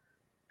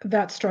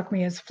 that struck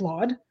me as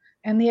flawed.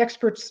 And the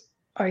experts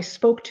I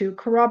spoke to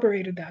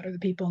corroborated that, or the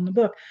people in the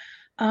book,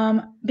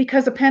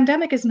 because a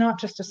pandemic is not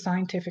just a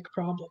scientific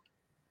problem.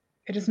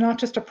 It is not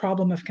just a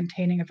problem of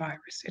containing a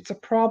virus. It's a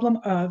problem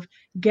of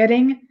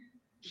getting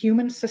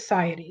human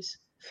societies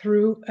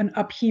through an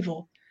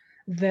upheaval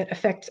that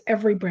affects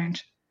every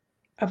branch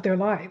of their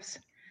lives.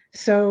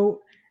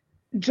 So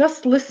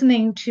just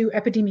listening to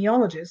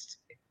epidemiologists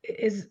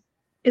is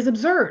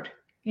absurd.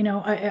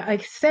 I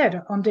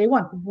said on day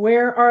one,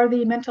 where are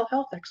the mental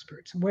health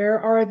experts? Where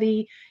are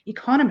the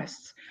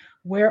economists?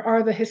 Where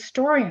are the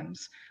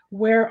historians?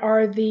 Where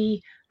are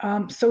the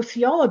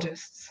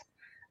sociologists?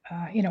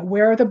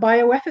 Where are the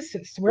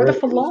bioethicists? Where are the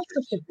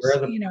philosophers? Where are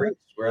the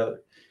priests?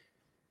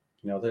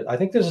 I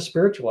think there's a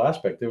spiritual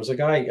aspect. There was a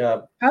guy.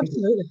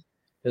 Absolutely.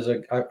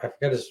 I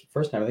forget his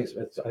first name. I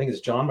think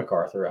it's John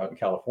MacArthur out in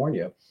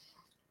California,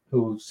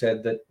 who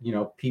said that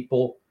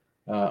people.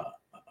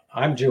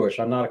 I'm Jewish.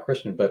 I'm not a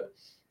Christian, but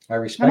I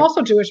respect. I'm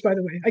also Jewish, by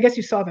the way. I guess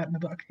you saw that in the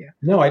book. Yeah.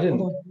 No, I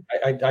didn't.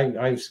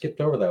 I skipped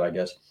over that, I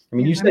guess. I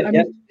mean, you said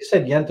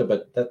Yenta,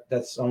 but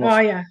that's almost. Oh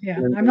yeah.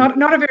 I'm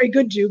not a very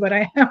good Jew, but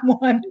I am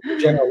one.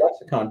 General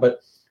lexicon, but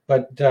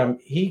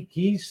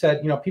he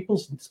said,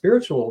 people's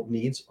spiritual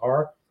needs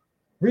are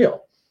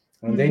real,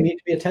 and they need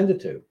to be attended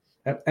to,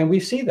 and we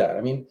see that.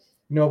 I mean,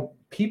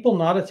 people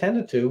not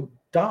attended to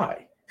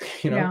die.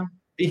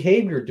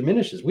 Behavior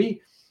diminishes.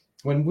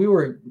 When we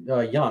were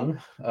young,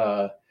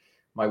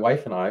 my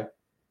wife and I,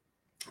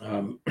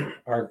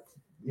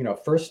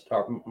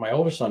 my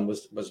older son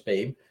was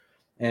babe,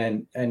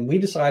 and we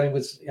decided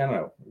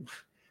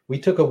we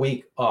took a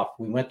week off.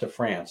 We went to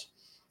France,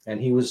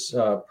 and he was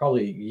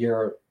probably a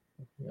year,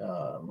 maybe,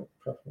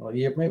 I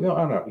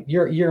don't know,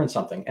 year and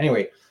something.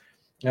 Anyway,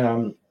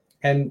 and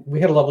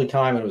we had a lovely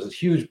time, and it was a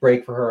huge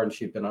break for her, and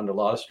she'd been under a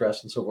lot of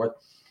stress and so forth.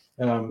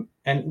 And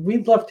we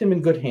left him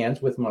in good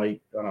hands with my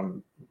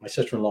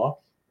sister-in-law,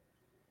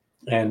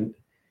 and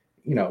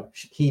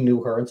he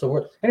knew her and so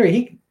forth.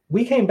 Anyway,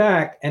 we came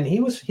back, and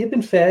he'd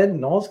been fed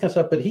and all this kind of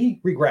stuff, but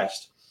he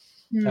regressed.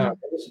 It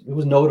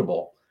was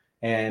notable,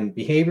 and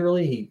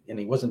behaviorally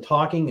he wasn't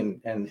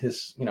talking, and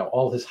his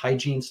all his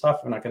hygiene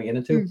stuff we're not going to get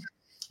into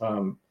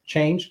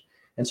changed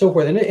and so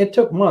forth, and it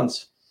took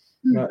months.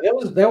 That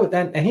was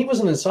and he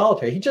wasn't in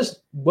solitary. He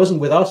just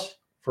wasn't with us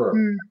for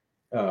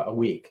a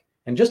week,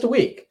 and just a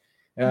week.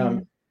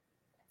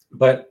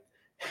 But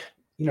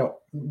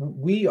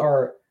we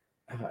are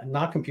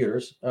not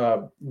computers.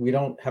 We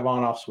don't have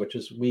on-off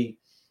switches. We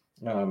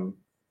have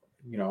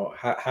you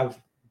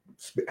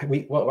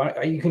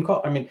can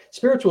call. I mean,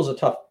 spiritual is a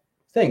tough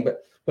thing,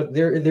 but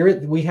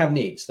we have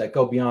needs that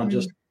go beyond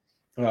just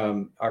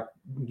our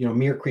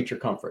mere creature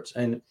comforts,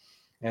 and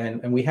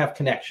we have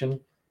connection.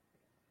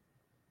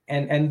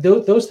 And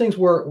those things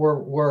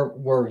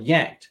were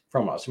yanked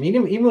from us. I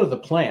mean, even with the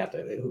plant,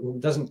 who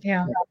doesn't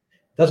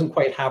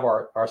quite have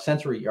our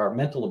sensory, our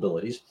mental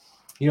abilities,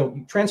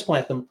 you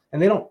transplant them, and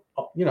they don't,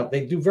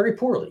 they do very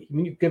poorly. I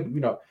mean, you give,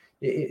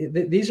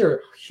 these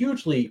are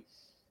hugely,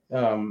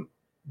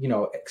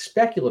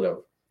 speculative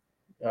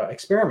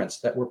experiments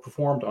that were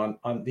performed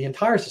on the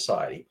entire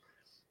society,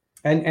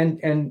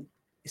 and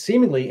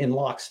seemingly in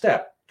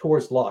lockstep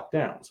towards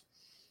lockdowns.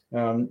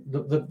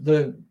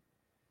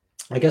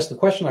 I guess the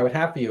question I would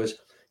have for you is,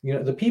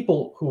 the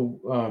people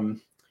who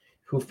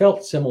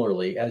felt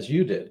similarly as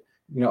you did,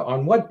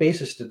 on what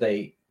basis did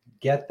they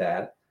get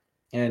that,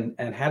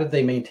 and how did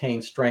they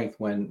maintain strength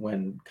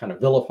when kind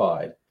of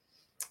vilified?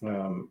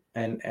 And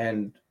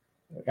I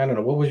don't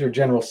know, what was your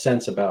general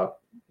sense about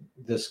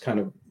this kind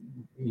of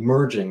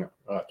emerging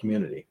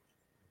community?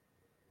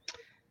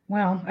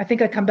 Well, I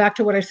think I come back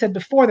to what I said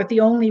before, that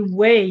the only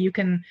way you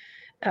can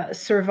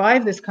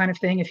survive this kind of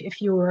thing, if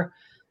you were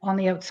on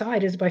the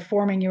outside, is by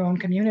forming your own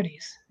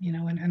communities,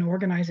 and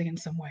organizing in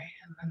some way.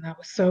 And that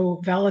was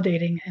so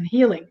validating and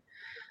healing.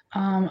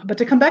 But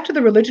to come back to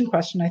the religion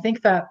question, I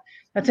think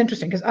that's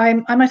interesting, because I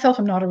myself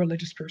am not a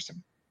religious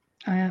person.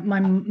 I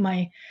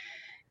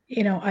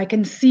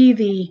can see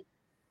the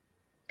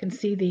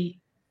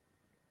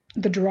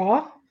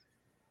draw,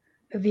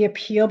 the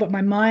appeal, but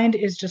my mind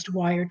is just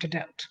wired to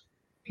doubt.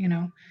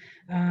 Even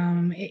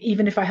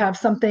if I have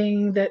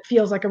something that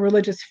feels like a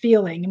religious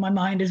feeling, my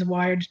mind is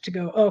wired to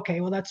go,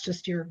 okay, well, that's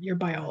just your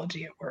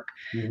biology at work.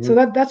 So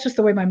that's just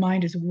the way my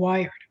mind is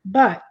wired.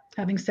 But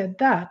having said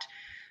that,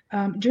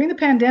 during the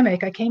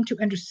pandemic, I came to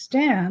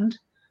understand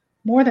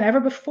more than ever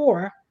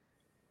before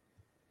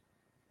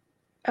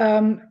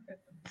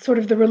sort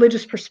of the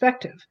religious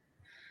perspective.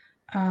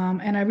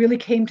 And I really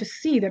came to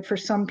see that for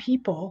some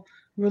people,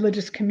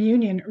 religious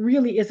communion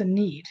really is a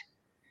need,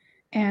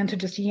 and to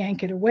just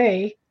yank it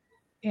away,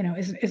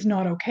 is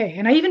not okay.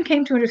 And I even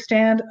came to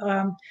understand,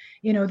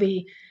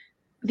 the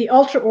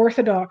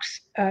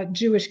ultra-Orthodox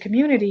Jewish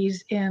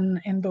communities in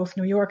both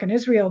New York and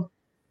Israel,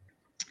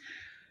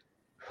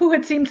 who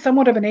had seemed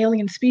somewhat of an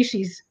alien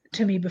species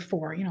to me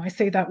before. I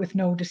say that with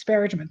no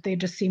disparagement. They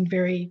just seemed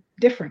very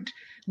different,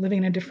 living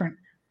in a different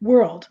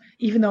world,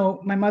 even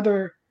though my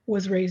mother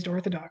was raised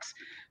Orthodox.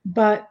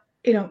 But,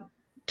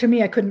 to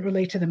me, I couldn't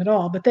relate to them at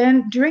all. But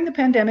then during the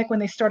pandemic, when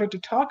they started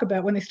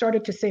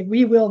to say,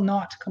 we will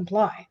not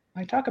comply,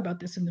 I talk about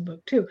this in the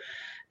book too.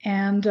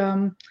 And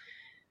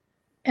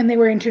they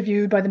were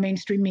interviewed by the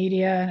mainstream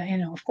media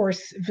and, of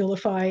course,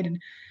 vilified and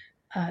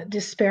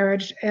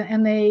disparaged.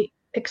 And they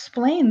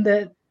explained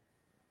that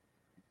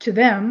to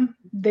them,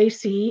 they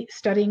see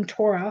studying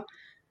Torah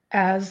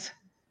as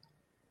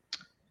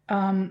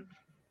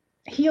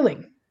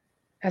healing,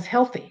 as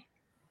healthy.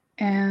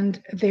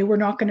 And they were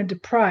not going to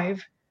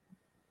deprive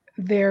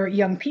their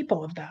young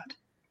people of that.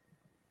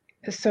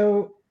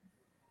 So,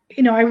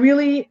 I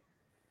really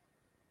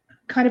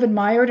kind of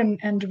admired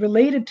and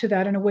related to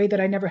that in a way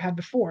that I never had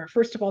before.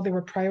 First of all, they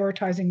were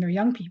prioritizing their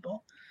young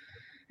people.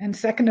 And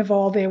second of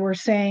all, they were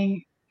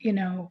saying,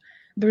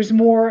 there's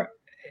more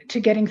to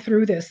getting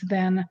through this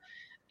than,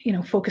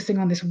 focusing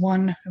on this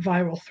one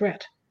viral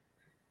threat.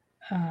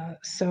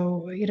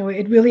 So,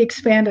 it really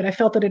expanded. I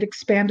felt that it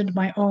expanded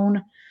my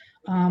own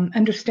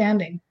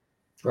understanding.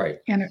 Right.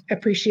 And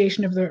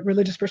appreciation of the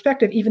religious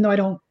perspective, even though I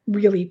don't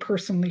really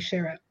personally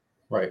share it.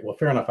 Right. Well,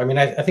 fair enough. I mean,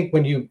 I think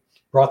when you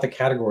brought the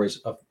categories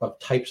of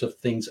types of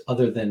things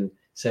other than,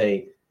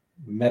 say,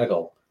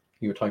 medical,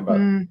 you were talking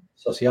about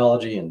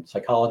sociology and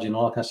psychology and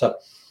all that kind of stuff.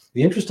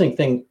 The interesting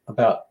thing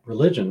about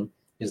religion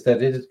is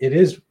that it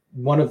is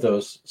one of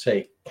those,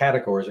 say,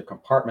 categories or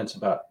compartments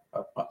about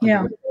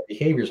how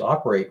behaviors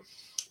operate,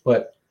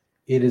 but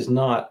it is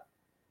not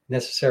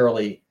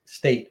necessarily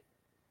state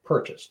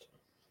purchased.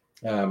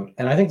 And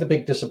I think the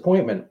big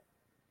disappointment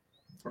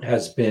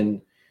has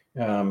been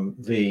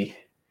there's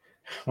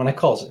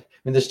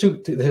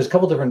a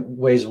couple different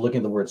ways of looking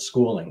at the word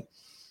schooling.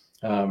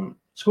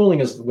 Schooling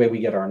is the way we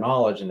get our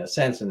knowledge in a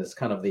sense, and it's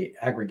kind of the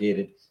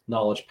aggregated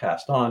knowledge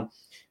passed on.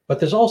 But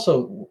there's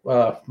also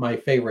my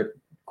favorite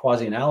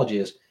quasi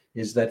analogy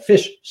is that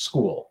fish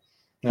school.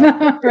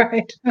 Now,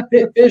 right.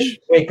 Fish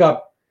wake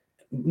up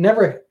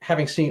never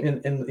having seen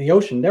in the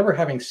ocean, never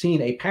having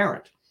seen a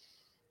parent,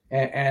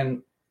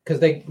 and because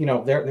they,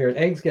 their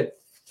eggs get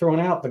thrown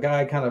out, the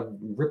guy kind of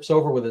rips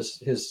over with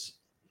his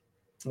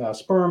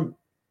sperm,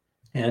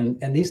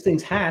 and these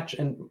things hatch,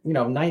 and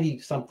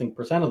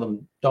 90-something% of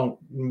them don't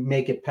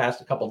make it past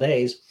a couple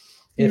days,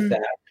 if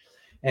that,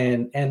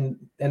 and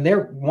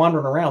they're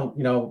wandering around,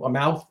 a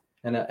mouth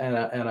and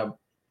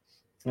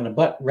a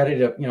butt ready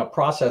to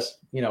process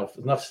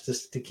enough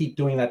to keep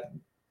doing that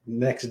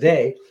next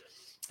day.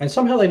 And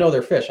somehow they know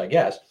they're fish, I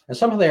guess. And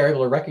somehow they're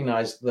able to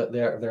recognize that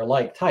they're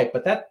like type.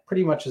 But that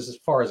pretty much is as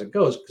far as it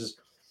goes, because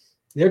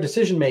their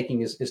decision making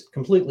is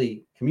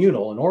completely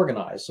communal and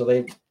organized. So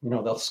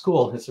they'll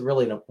school. It's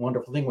really a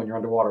wonderful thing when you're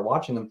underwater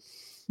watching them.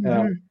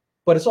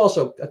 But it's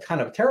also a kind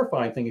of a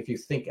terrifying thing if you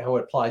think how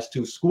it applies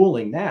to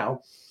schooling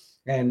now,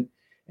 and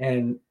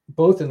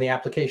both in the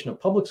application of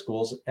public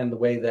schools and the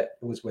way that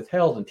it was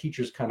withheld, and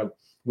teachers kind of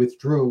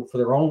withdrew for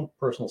their own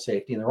personal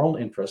safety and their own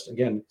interest.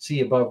 Again, see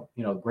above,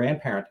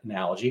 grandparent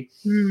analogy.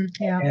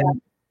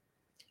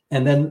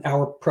 And then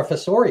our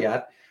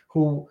professoriate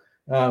who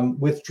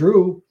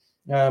withdrew,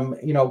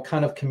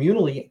 kind of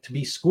communally to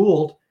be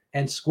schooled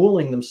and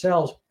schooling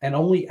themselves and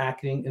only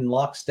acting in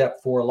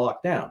lockstep for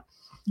lockdown.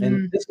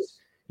 And this is,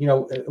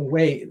 a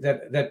way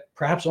that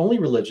perhaps only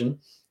religion,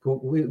 who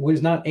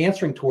was not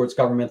answering towards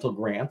governmental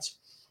grants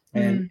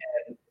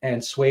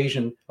and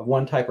suasion of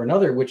one type or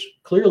another, which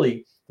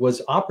clearly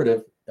was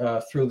operative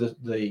through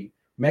the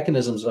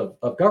mechanisms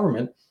of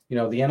government. The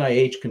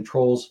NIH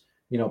controls,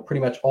 pretty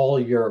much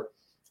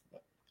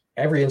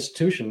every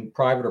institution,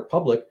 private or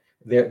public,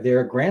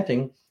 they're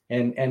granting,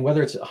 and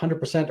whether it's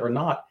 100% or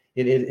not,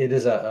 it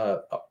is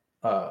a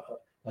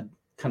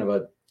kind of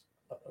a,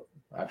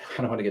 I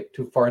don't want to get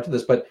too far into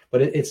this, but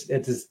it's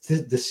this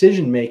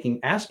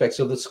decision-making aspect.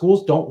 So the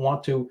schools don't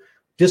want to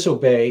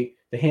disobey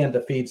the hand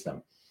that feeds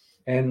them,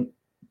 and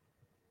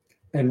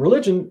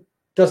religion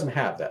doesn't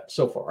have that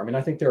so far. I mean,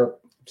 I think there are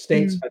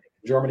states, I think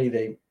in Germany,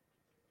 they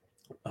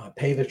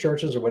pay the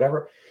churches or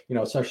whatever,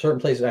 so certain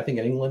places, I think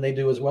in England they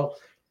do as well.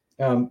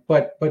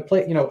 But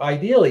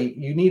ideally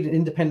you need an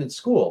independent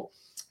school,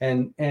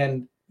 and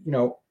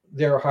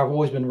there have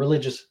always been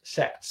religious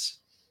sects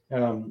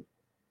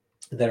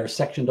that are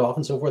sectioned off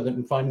and so forth,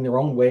 and finding their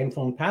own way and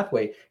own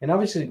pathway. And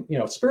obviously,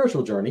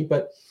 spiritual journey,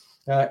 but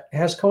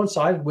has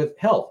coincided with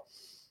health.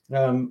 I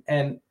don't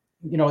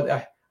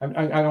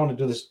want to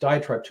do this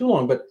diatribe too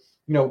long, but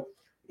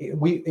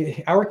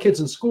our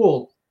kids in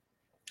school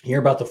hear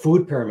about the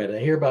food pyramid.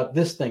 They hear about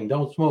this thing,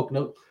 don't smoke,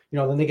 no,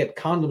 then they get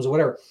condoms or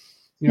whatever.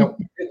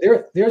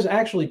 There's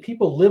actually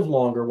people live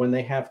longer when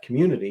they have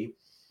community,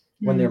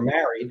 when they're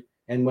married,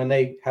 and when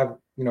they have,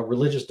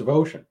 religious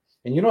devotion.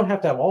 And you don't have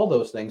to have all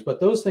those things,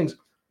 but those things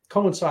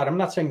coincide. I'm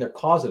not saying they're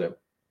causative,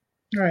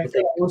 right? But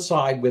they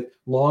coincide with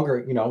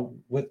longer,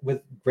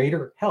 with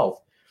greater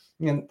health,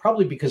 and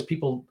probably because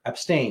people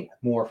abstain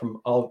more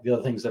from all the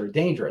other things that are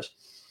dangerous.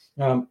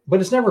 But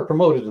it's never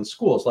promoted in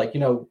schools. Like,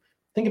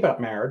 think about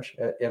marriage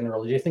and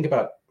religion, think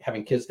about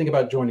having kids, think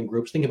about joining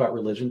groups, think about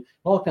religion,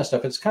 all that kind of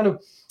stuff. It's kind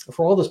of,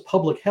 for all this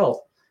public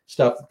health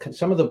stuff,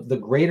 some of the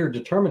greater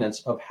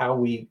determinants of how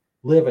we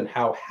live and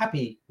how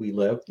happy we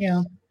live,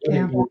 Yeah. whether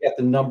Yeah. you get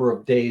the number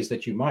of days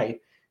that you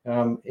might,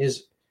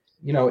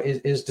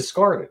 is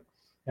discarded.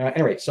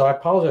 Anyway, so I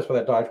apologize for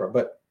that diatribe,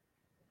 but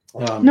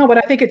No, but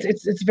I think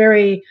it's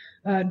very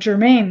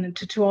germane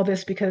to all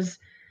this, because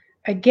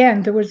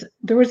again, there was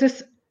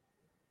this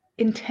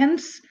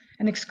intense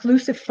and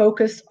exclusive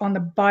focus on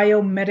the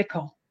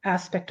biomedical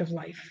aspect of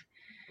life.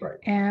 right.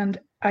 And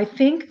I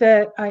think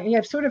that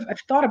I've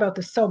thought about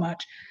this so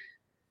much.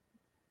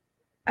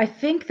 I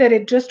think that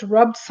it just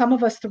rubbed some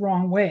of us the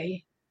wrong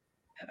way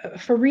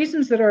for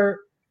reasons that are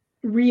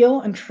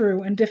real and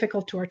true and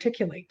difficult to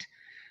articulate.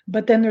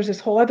 But then there's this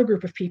whole other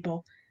group of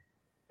people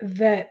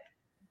that,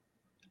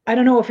 I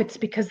don't know if it's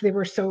because they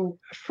were so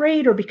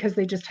afraid or because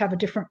they just have a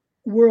different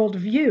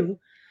worldview,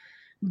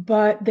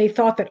 but they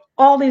thought that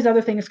all these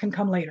other things can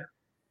come later.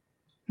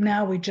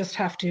 Now we just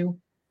have to,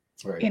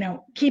 Right.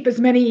 keep as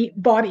many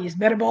bodies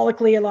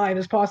metabolically alive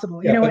as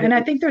possible. Yeah, And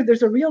I think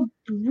there's a real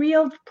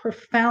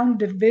profound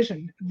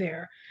division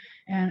there.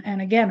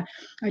 And again,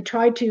 I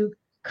tried to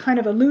kind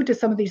of allude to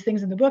some of these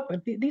things in the book,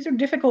 but these are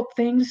difficult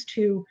things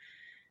to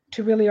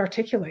really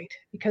articulate,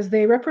 because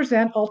they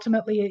represent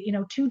ultimately,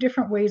 two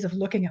different ways of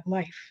looking at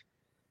life.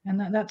 And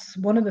that's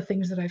one of the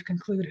things that I've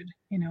concluded,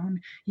 and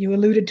you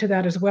alluded to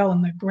that as well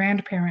in the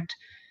grandparent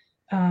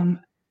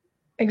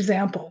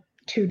example,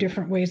 two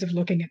different ways of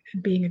looking at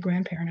being a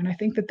grandparent. And I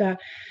think that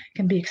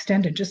can be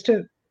extended just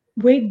to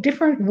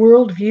different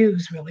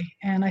worldviews, really.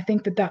 And I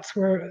think that that's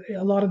where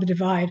a lot of the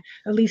divide,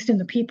 at least in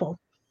the people,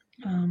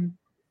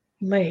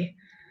 lay.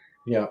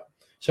 Yeah.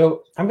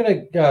 So I'm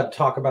going to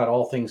talk about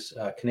all things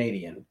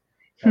Canadian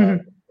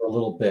for a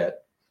little bit,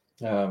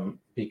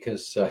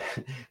 because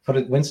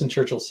what Winston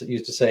Churchill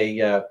used to say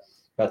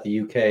about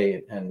the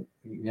UK and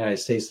the United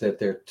States, that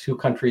they're two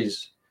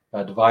countries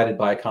divided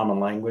by a common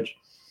language.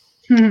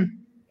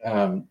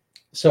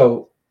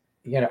 So,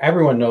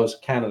 everyone knows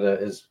Canada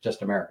is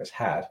just America's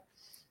hat.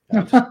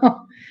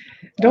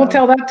 Don't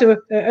tell that to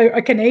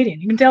a Canadian.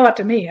 You can tell that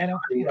to me. I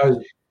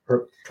was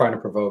trying to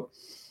provoke.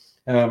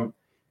 How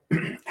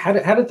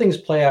did things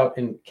play out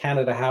in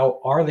Canada? How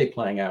are they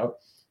playing out?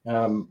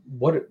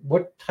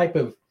 What type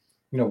of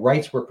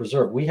rights were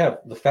preserved? We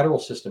have the federal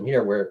system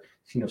here, where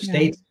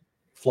states.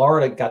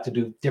 Florida got to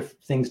do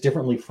things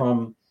differently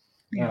from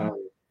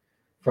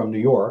New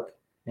York,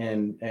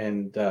 and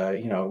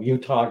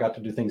Utah got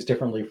to do things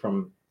differently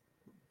from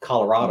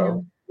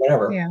Colorado.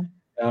 Whatever. Yeah.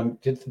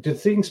 Did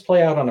things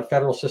play out on a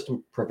federal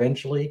system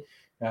provincially?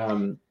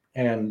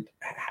 And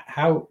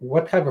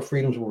what type of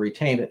freedoms were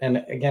retained?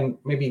 And again,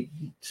 maybe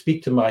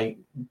speak to my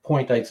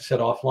point I said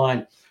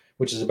offline,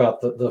 which is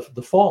about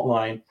the fault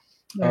line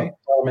of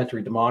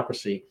parliamentary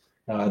democracy,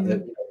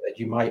 that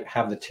you might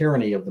have the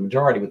tyranny of the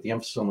majority, with the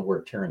emphasis on the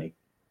word tyranny.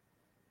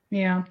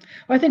 Yeah,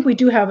 well, I think we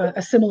do have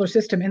a similar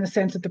system, in the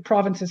sense that the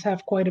provinces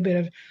have quite a bit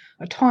of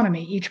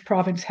autonomy. Each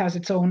province has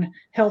its own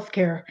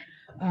healthcare,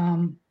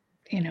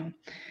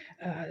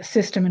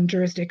 system and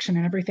jurisdiction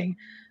and everything.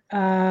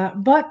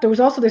 But there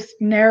was also this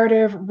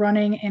narrative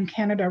running in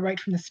Canada right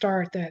from the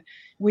start that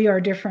we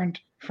are different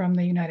from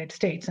the United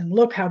States, and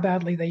look how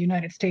badly the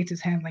United States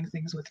is handling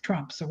things with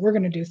Trump. So we're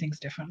going to do things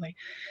differently.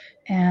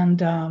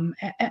 And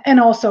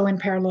also in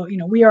parallel,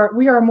 we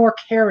are a more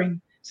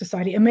caring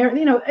society.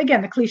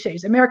 Again, the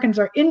cliches. Americans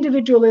are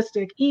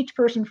individualistic, each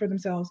person for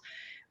themselves.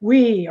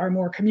 We are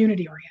more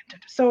community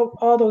oriented. So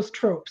all those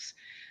tropes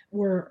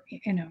were,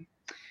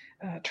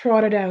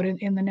 trotted out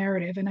in the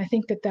narrative, and I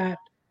think that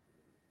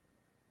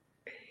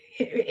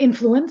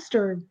influenced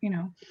or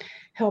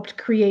helped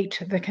create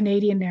the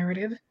Canadian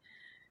narrative.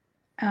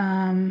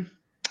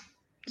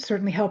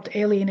 Certainly helped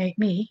alienate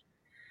me,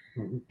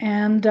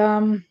 and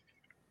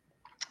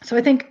so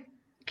I think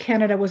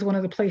Canada was one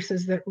of the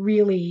places that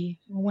really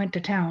went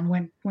to town,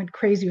 went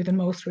crazier than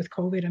most with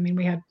COVID. I mean,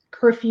 we had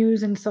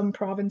curfews in some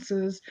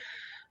provinces,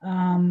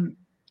 and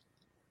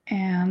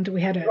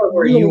we had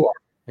where you are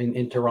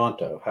in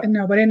Toronto.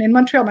 No, but in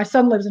Montreal, my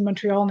son lives in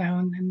Montreal now,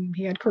 and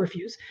he had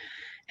curfews,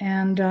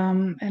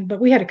 but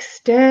we had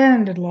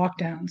extended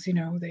lockdowns.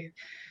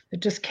 They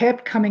just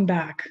kept coming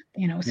back.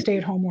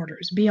 Stay-at-home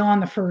orders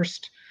beyond the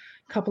first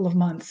couple of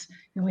months.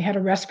 We had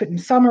a respite in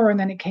summer, and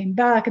then it came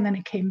back, and then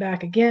it came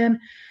back again.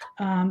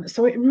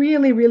 So it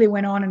really, really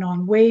went on and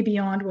on, way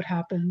beyond what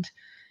happened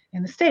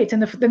in the States.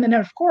 And then,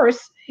 of course,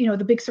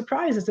 the big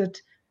surprise is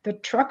that the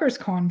truckers'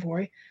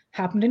 convoy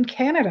happened in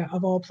Canada,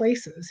 of all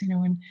places.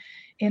 And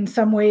in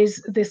some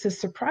ways, this is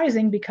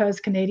surprising,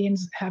 because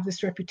Canadians have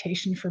this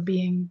reputation for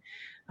being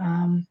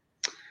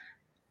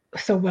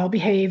so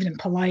well-behaved and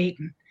polite.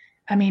 And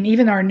I mean,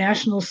 even our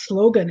national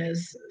slogan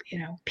is,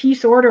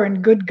 peace, order,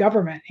 and good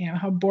government.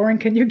 How boring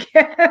can you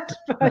get?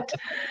 But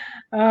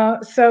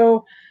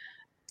so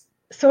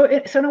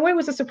in a way it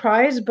was a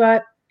surprise,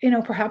 but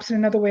perhaps in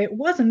another way it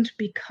wasn't,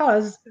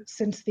 because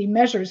since the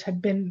measures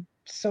had been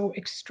so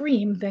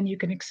extreme, then you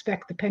can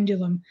expect the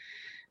pendulum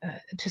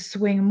to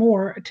swing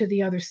more to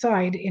the other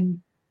side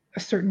in a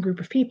certain group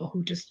of people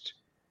who just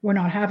were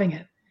not having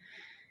it,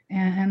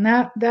 and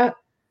that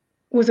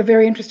was a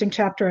very interesting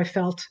chapter I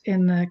felt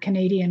in the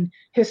Canadian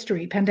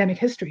history, pandemic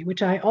history,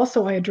 which I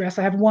address.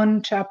 I have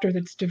one chapter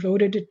that's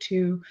devoted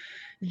to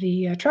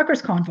the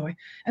truckers convoy,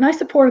 and I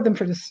supported them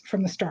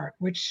from the start,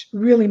 which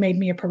really made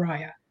me a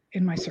pariah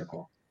in my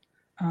circle.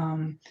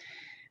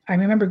 I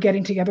remember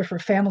getting together for a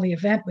family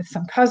event with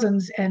some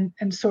cousins and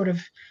sort of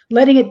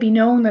letting it be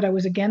known that I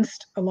was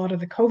against a lot of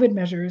the COVID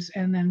measures,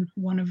 and then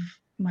one of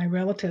my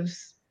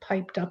relatives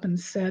piped up and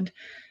said,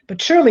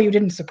 "But surely you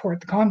didn't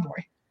support the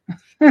convoy."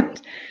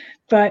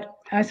 But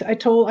I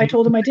told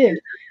him I did.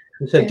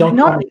 You said,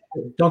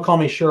 don't call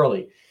me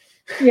Shirley.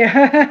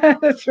 Yeah,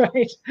 that's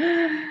right.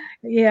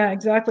 Yeah,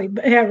 exactly.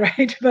 Yeah,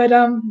 right. But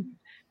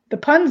the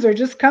puns are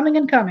just coming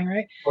and coming,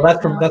 right? Well,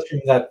 that's from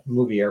that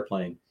movie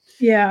Airplane.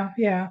 Yeah,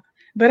 yeah.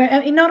 But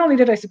and not only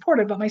did I support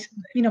it, but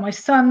my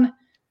son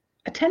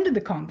attended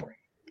the convoy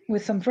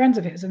with some friends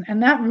of his,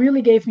 and that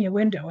really gave me a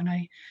window.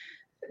 And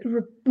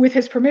with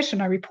his permission,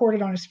 I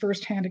reported on his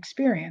firsthand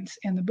experience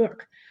in the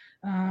book,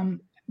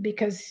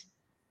 because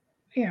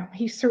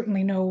he's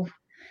certainly no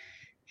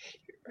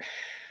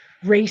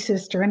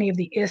racist or any of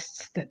the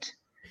ists that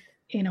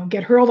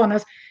get hurled on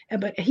us,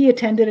 but he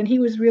attended and he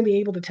was really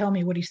able to tell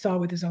me what he saw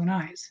with his own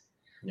eyes.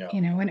 Yeah.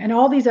 And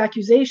all these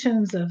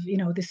accusations of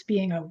this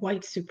being a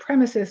white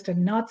supremacist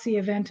and Nazi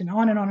event and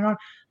on and on and on.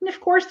 And of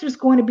course there's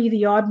going to be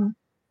the odd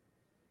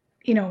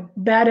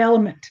bad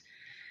element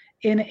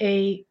in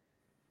a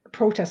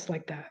protest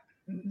like that.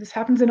 This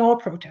happens in all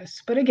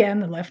protests, but again,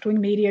 the left-wing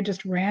media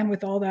just ran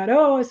with all that,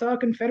 oh, I saw a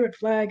Confederate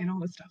flag and all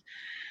this stuff.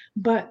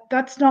 But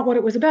that's not what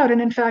it was about.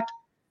 And in fact,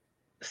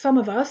 some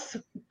of us,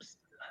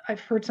 I've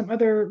heard some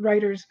other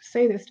writers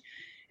say this,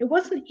 it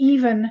wasn't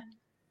even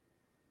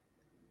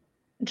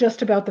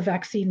just about the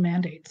vaccine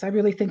mandates. I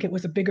really think it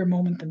was a bigger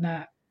moment than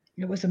that.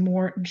 It was a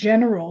more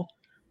general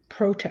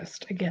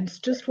protest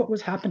against just what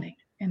was happening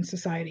in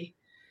society.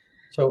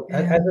 So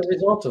as a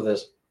result of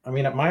this, I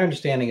mean, my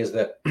understanding is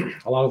that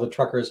a lot of the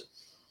truckers,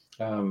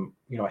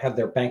 had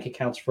their bank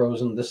accounts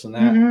frozen, this and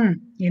that.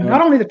 Mm-hmm.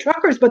 Not only the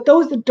truckers, but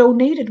those that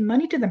donated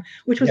money to them,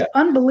 which was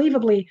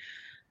unbelievably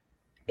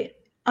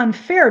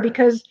unfair,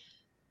 because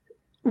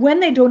when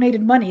they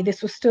donated money,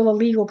 this was still a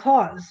legal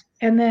cause.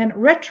 And then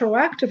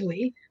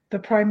retroactively, the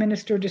prime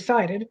minister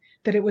decided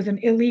that it was an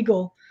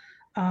illegal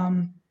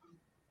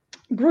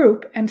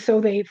group. And so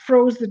they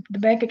froze the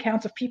bank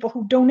accounts of people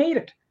who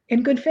donated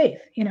in good faith,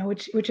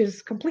 which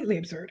is completely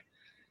absurd.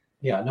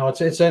 Yeah, no,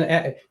 this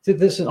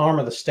is an arm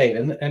of the state.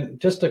 And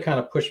just to kind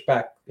of push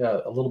back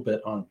a little bit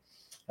on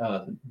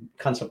the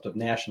concept of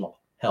national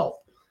health.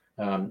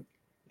 I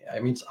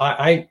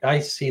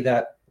see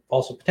that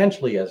also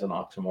potentially as an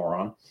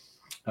oxymoron,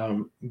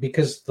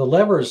 because the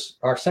levers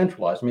are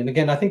centralized. I mean,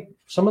 again, I think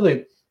some of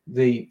the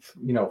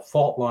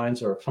fault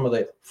lines or some of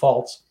the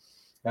faults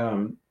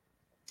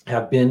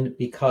have been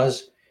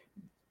because,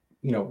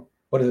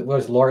 what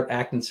is Lord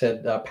Acton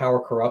said, power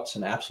corrupts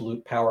and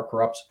absolute power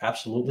corrupts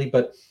absolutely.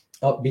 But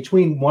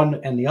between one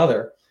and the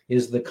other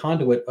is the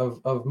conduit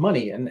of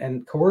money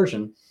and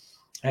coercion.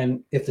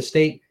 And if the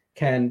state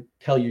can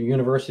tell your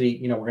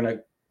university, we're going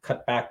to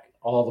cut back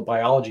all the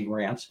biology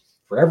grants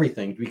for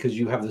everything because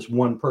you have this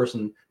one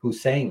person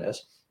who's saying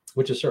this,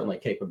 which is certainly a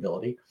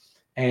capability.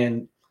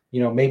 And,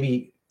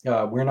 maybe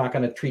we're not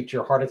going to treat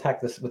your heart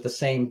attack with the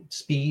same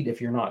speed if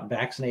you're not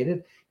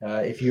vaccinated,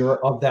 if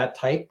you're of that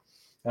type.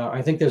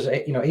 I think there's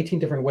 18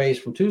 different ways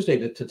from Tuesday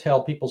to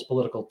tell people's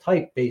political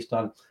type based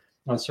on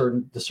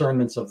certain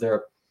discernments of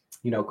their,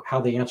 how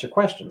they answer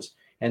questions.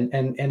 And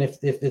if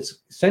it's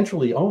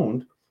centrally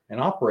owned and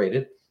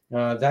operated,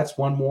 that's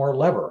one more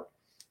lever.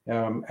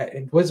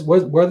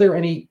 Were there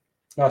any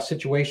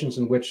situations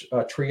in which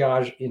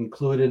triage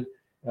included,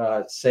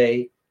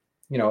 say,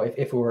 if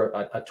it were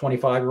a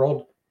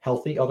 25-year-old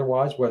healthy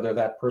otherwise, whether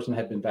that person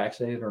had been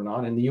vaccinated or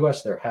not? In the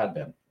U.S., there had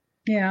been.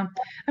 Yeah.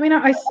 I mean,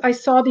 I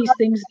saw these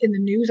things in the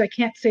news. I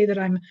can't say that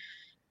I'm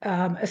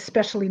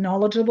especially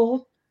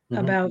knowledgeable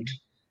about,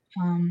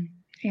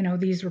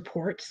 these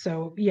reports.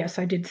 So yes,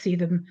 I did see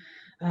them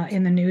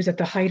in the news at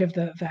the height of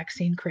the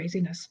vaccine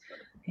craziness,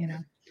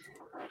 All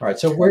right.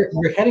 So we're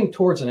heading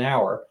towards an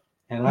hour.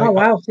 And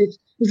wow.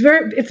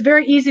 It's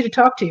very easy to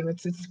talk to you.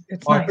 It's nice.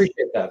 I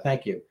appreciate that.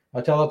 Thank you.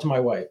 I'll tell that to my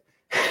wife.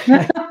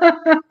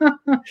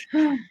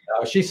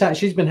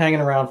 She's been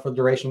hanging around for the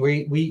duration.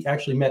 We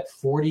actually met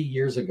 40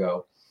 years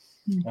ago.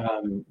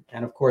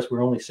 And of course,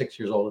 we're only 6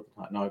 years old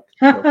at the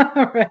time.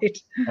 No, right.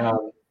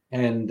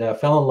 And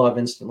fell in love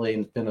instantly,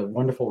 and it's been a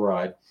wonderful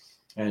ride.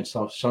 And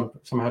so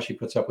somehow she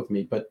puts up with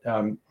me. But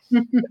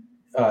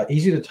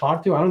easy to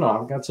talk to. I don't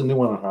know. I've got some new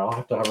one on her. I'll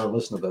have to have her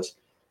listen to this.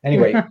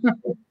 Anyway,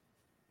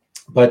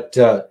 but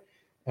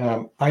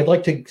I'd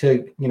like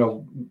to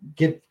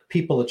give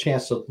people a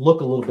chance to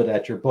look a little bit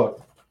at your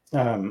book.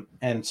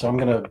 And so I'm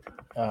going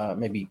to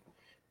maybe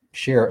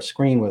share a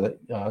screen with it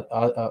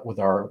with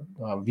our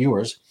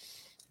viewers.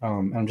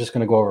 I'm just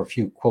going to go over a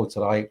few quotes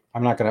that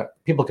I'm not going to.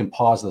 People can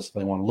pause this if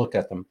they want to look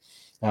at them,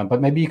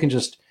 but maybe you can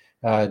just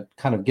kind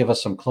of give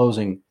us some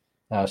closing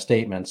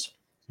statements,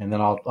 and then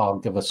I'll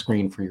give a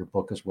screen for your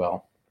book as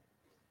well.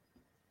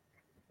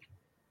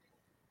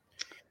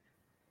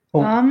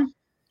 Well,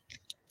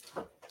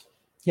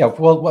 yeah.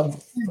 Well,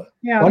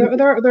 yeah.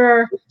 There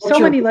are so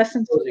many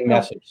lessons.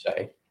 Message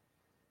say?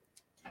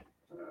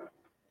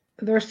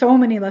 There are so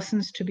many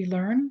lessons to be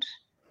learned,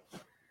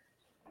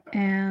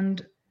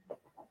 and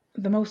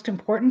the most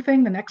important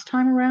thing the next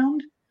time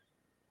around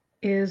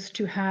is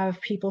to have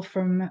people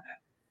from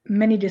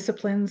many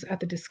disciplines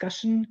at the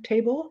discussion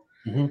table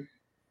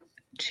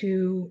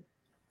to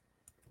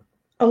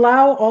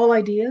allow all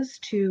ideas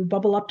to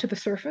bubble up to the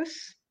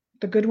surface.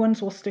 The good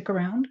ones will stick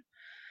around.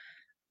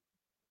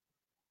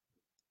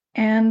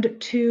 And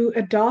to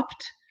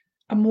adopt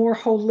a more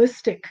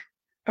holistic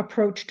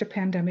approach to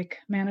pandemic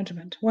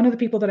management. One of the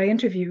people that I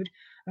interviewed,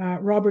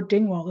 Robert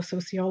Dingwall, a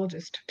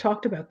sociologist,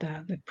 talked about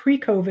that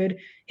pre-COVID,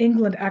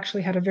 England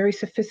actually had a very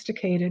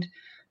sophisticated,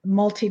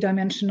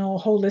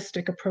 multi-dimensional,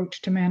 holistic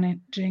approach to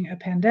managing a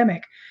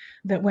pandemic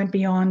that went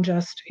beyond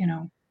just,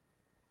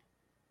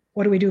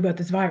 what do we do about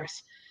this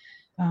virus?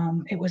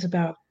 It was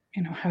about,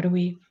 how do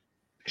we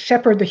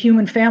shepherd the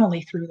human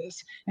family through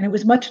this? And it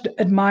was much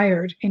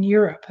admired in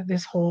Europe,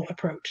 this whole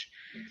approach.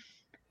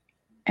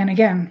 And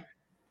again,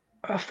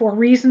 for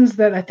reasons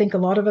that I think a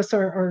lot of us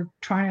are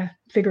trying to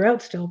figure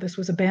out still, this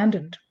was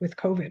abandoned with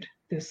COVID,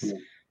 this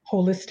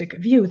holistic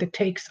view that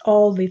takes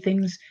all the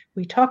things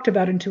we talked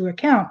about into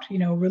account,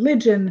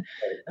 religion,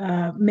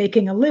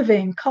 making a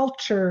living,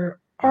 culture,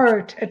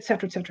 art, et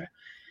cetera, et cetera.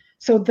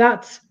 So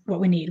that's what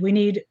we need. We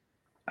need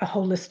a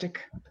holistic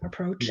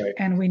approach,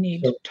 and we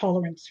need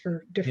tolerance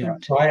for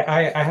different. So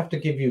I have to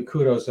give you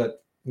kudos that,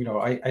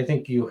 I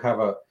think you have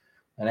an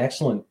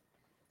excellent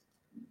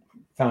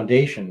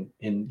foundation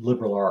in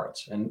liberal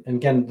arts. And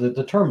again,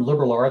 the term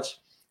liberal arts,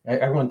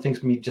 everyone thinks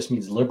just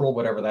means liberal,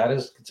 whatever that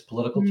is. It's a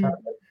political term.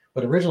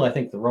 But originally, I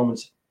think the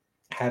Romans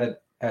had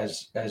it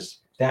as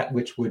that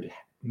which would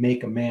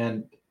make a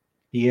man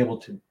be able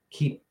to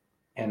keep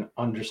and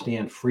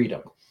understand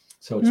freedom.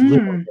 So it's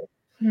liberal,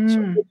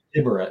 so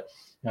liberate,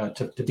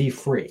 to be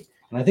free.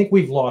 And I think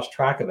we've lost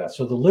track of that.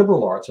 So the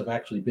liberal arts have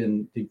actually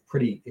been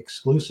pretty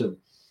exclusive,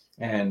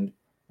 and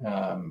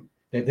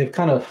they've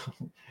kind of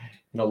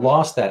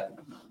lost that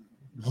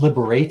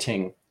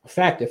liberating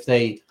effect if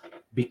they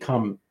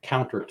become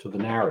counter to the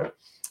narrative.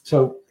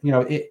 So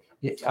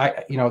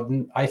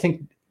I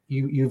think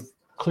you've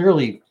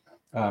clearly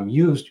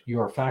used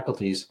your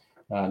faculties,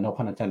 no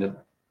pun intended,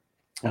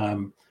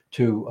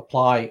 to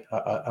apply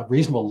a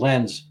reasonable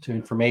lens to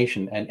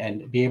information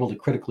and be able to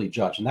critically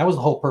judge. And that was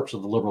the whole purpose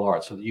of the liberal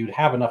arts, so that you'd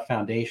have enough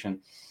foundation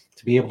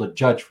to be able to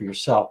judge for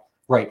yourself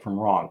right from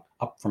wrong,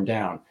 up from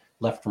down,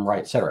 left from right,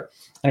 etc.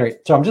 Anyway,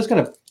 so I'm just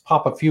going to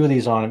pop a few of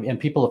these on, and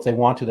people, if they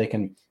want to, they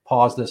can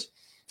pause this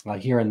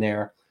here and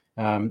there.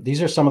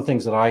 These are some of the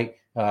things that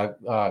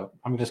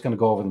I'm just going to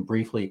go over them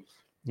briefly.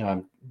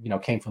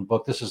 Came from the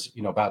book. This is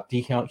about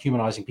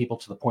dehumanizing people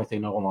to the point they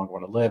no longer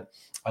want to live.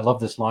 I love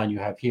this line you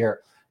have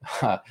here.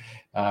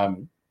 Borrowing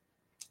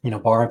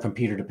from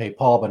Peter to pay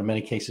Paul, but in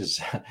many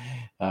cases,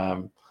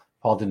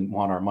 Paul didn't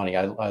want our money.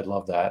 I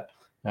love that.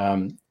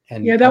 And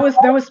that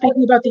was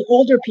speaking about the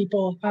older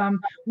people.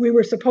 We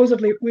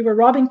were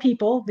robbing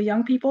people, the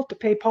young people, to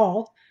pay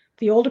Paul,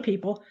 the older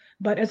people.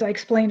 But as I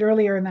explained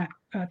earlier in that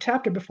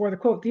chapter before the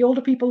quote, the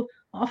older people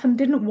often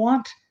didn't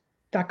want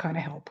that kind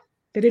of help.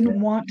 They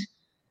didn't want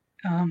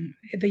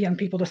the young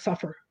people to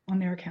suffer on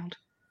their account.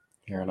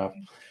 Fair enough.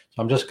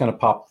 So I'm just going to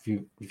pop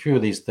a few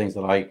of these things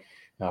that I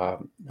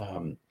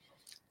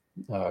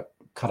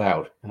cut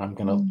out, and I'm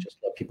going to just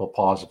let people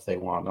pause if they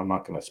want. I'm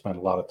not going to spend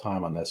a lot of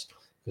time on this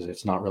because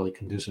it's not really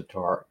conducive to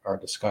our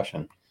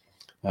discussion.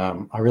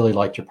 I really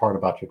liked your part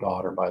about your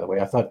daughter, by the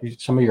way. I thought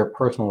some of your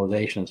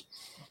personalizations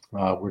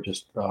were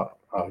just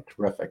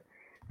terrific.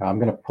 I'm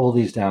going to pull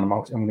these down. I'm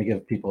going to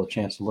give people a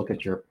chance to look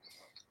at your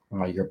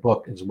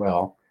book as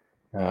well.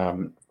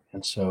 And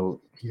so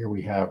here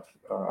we have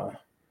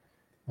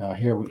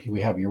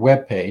your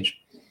web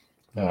page.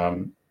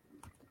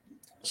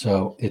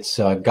 So it's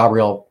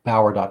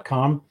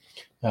GabrielleBauer.com.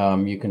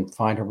 You can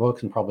find her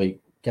books and probably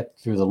get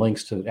through the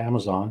links to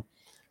Amazon.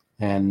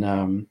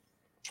 And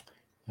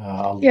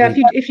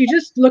if you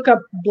just look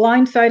up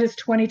BLINDSIGHT is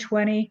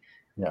 2020,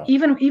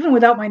 even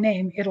without my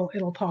name,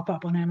 it'll pop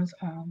up on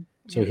Amazon.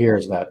 So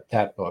here's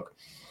that book.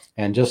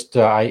 And just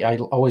I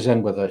always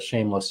end with a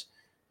shameless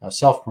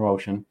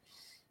self-promotion.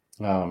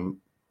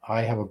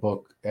 I have a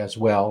book as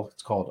well.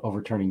 It's called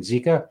Overturning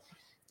Zika,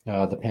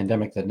 the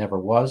Pandemic That Never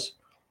Was.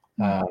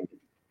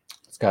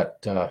 It's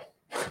got,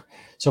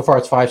 so far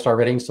it's 5-star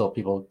ratings, so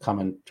people come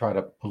and try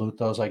to pollute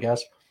those, I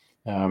guess.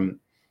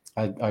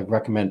 I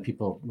recommend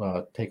people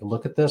take a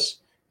look at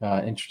this.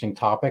 Interesting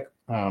topic.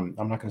 I'm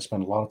not going to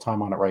spend a lot of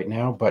time on it right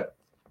now, but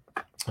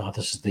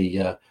this is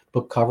the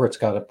book cover. It's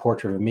got a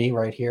portrait of me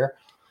right here.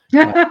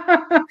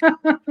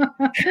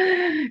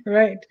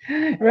 Right.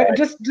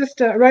 Just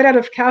right out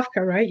of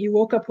Kafka, right? You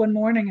woke up one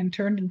morning and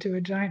turned into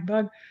a giant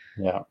bug.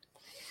 Yeah.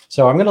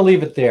 So I'm going to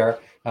leave it there.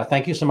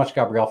 Thank you so much,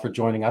 Gabrielle, for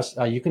joining us.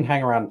 You can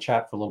hang around and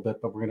chat for a little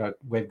bit, but we're going to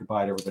wave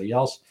goodbye to everybody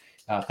else.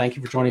 Thank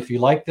you for joining. If you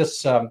like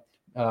this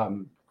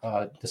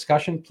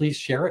discussion, please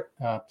share it.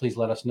 Please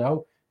let us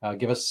know.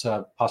 give us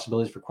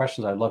possibilities for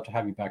questions. I'd love to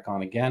have you back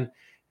on again.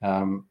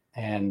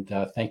 And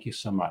thank you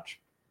so much.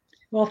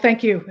 Well,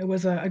 thank you. It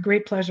was a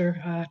great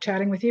pleasure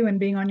chatting with you and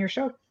being on your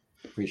show.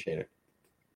 Appreciate it.